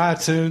review us on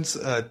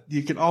iTunes.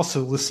 You can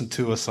also listen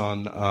to us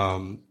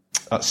on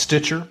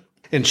Stitcher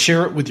and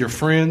share it with your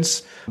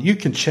friends. You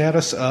can chat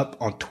us up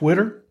on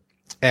Twitter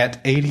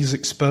at 80s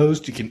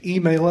Exposed. You can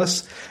email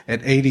us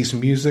at 80s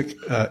Music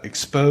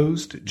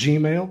Exposed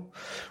Gmail.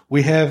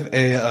 We have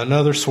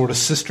another sort of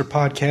sister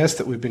podcast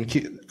that we've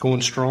been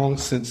going strong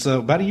since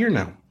about a year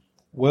now.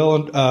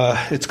 Well,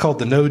 it's called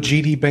the No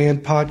GD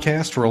Band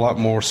Podcast. We're a lot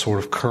more sort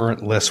of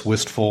current, less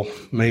wistful,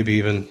 maybe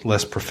even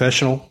less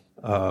professional.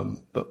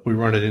 But we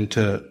run it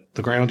into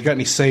the ground. You got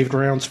any saved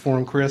rounds for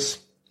them, Chris?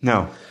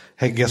 No.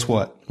 Hey, guess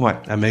what?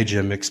 What? I made you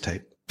a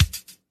mixtape.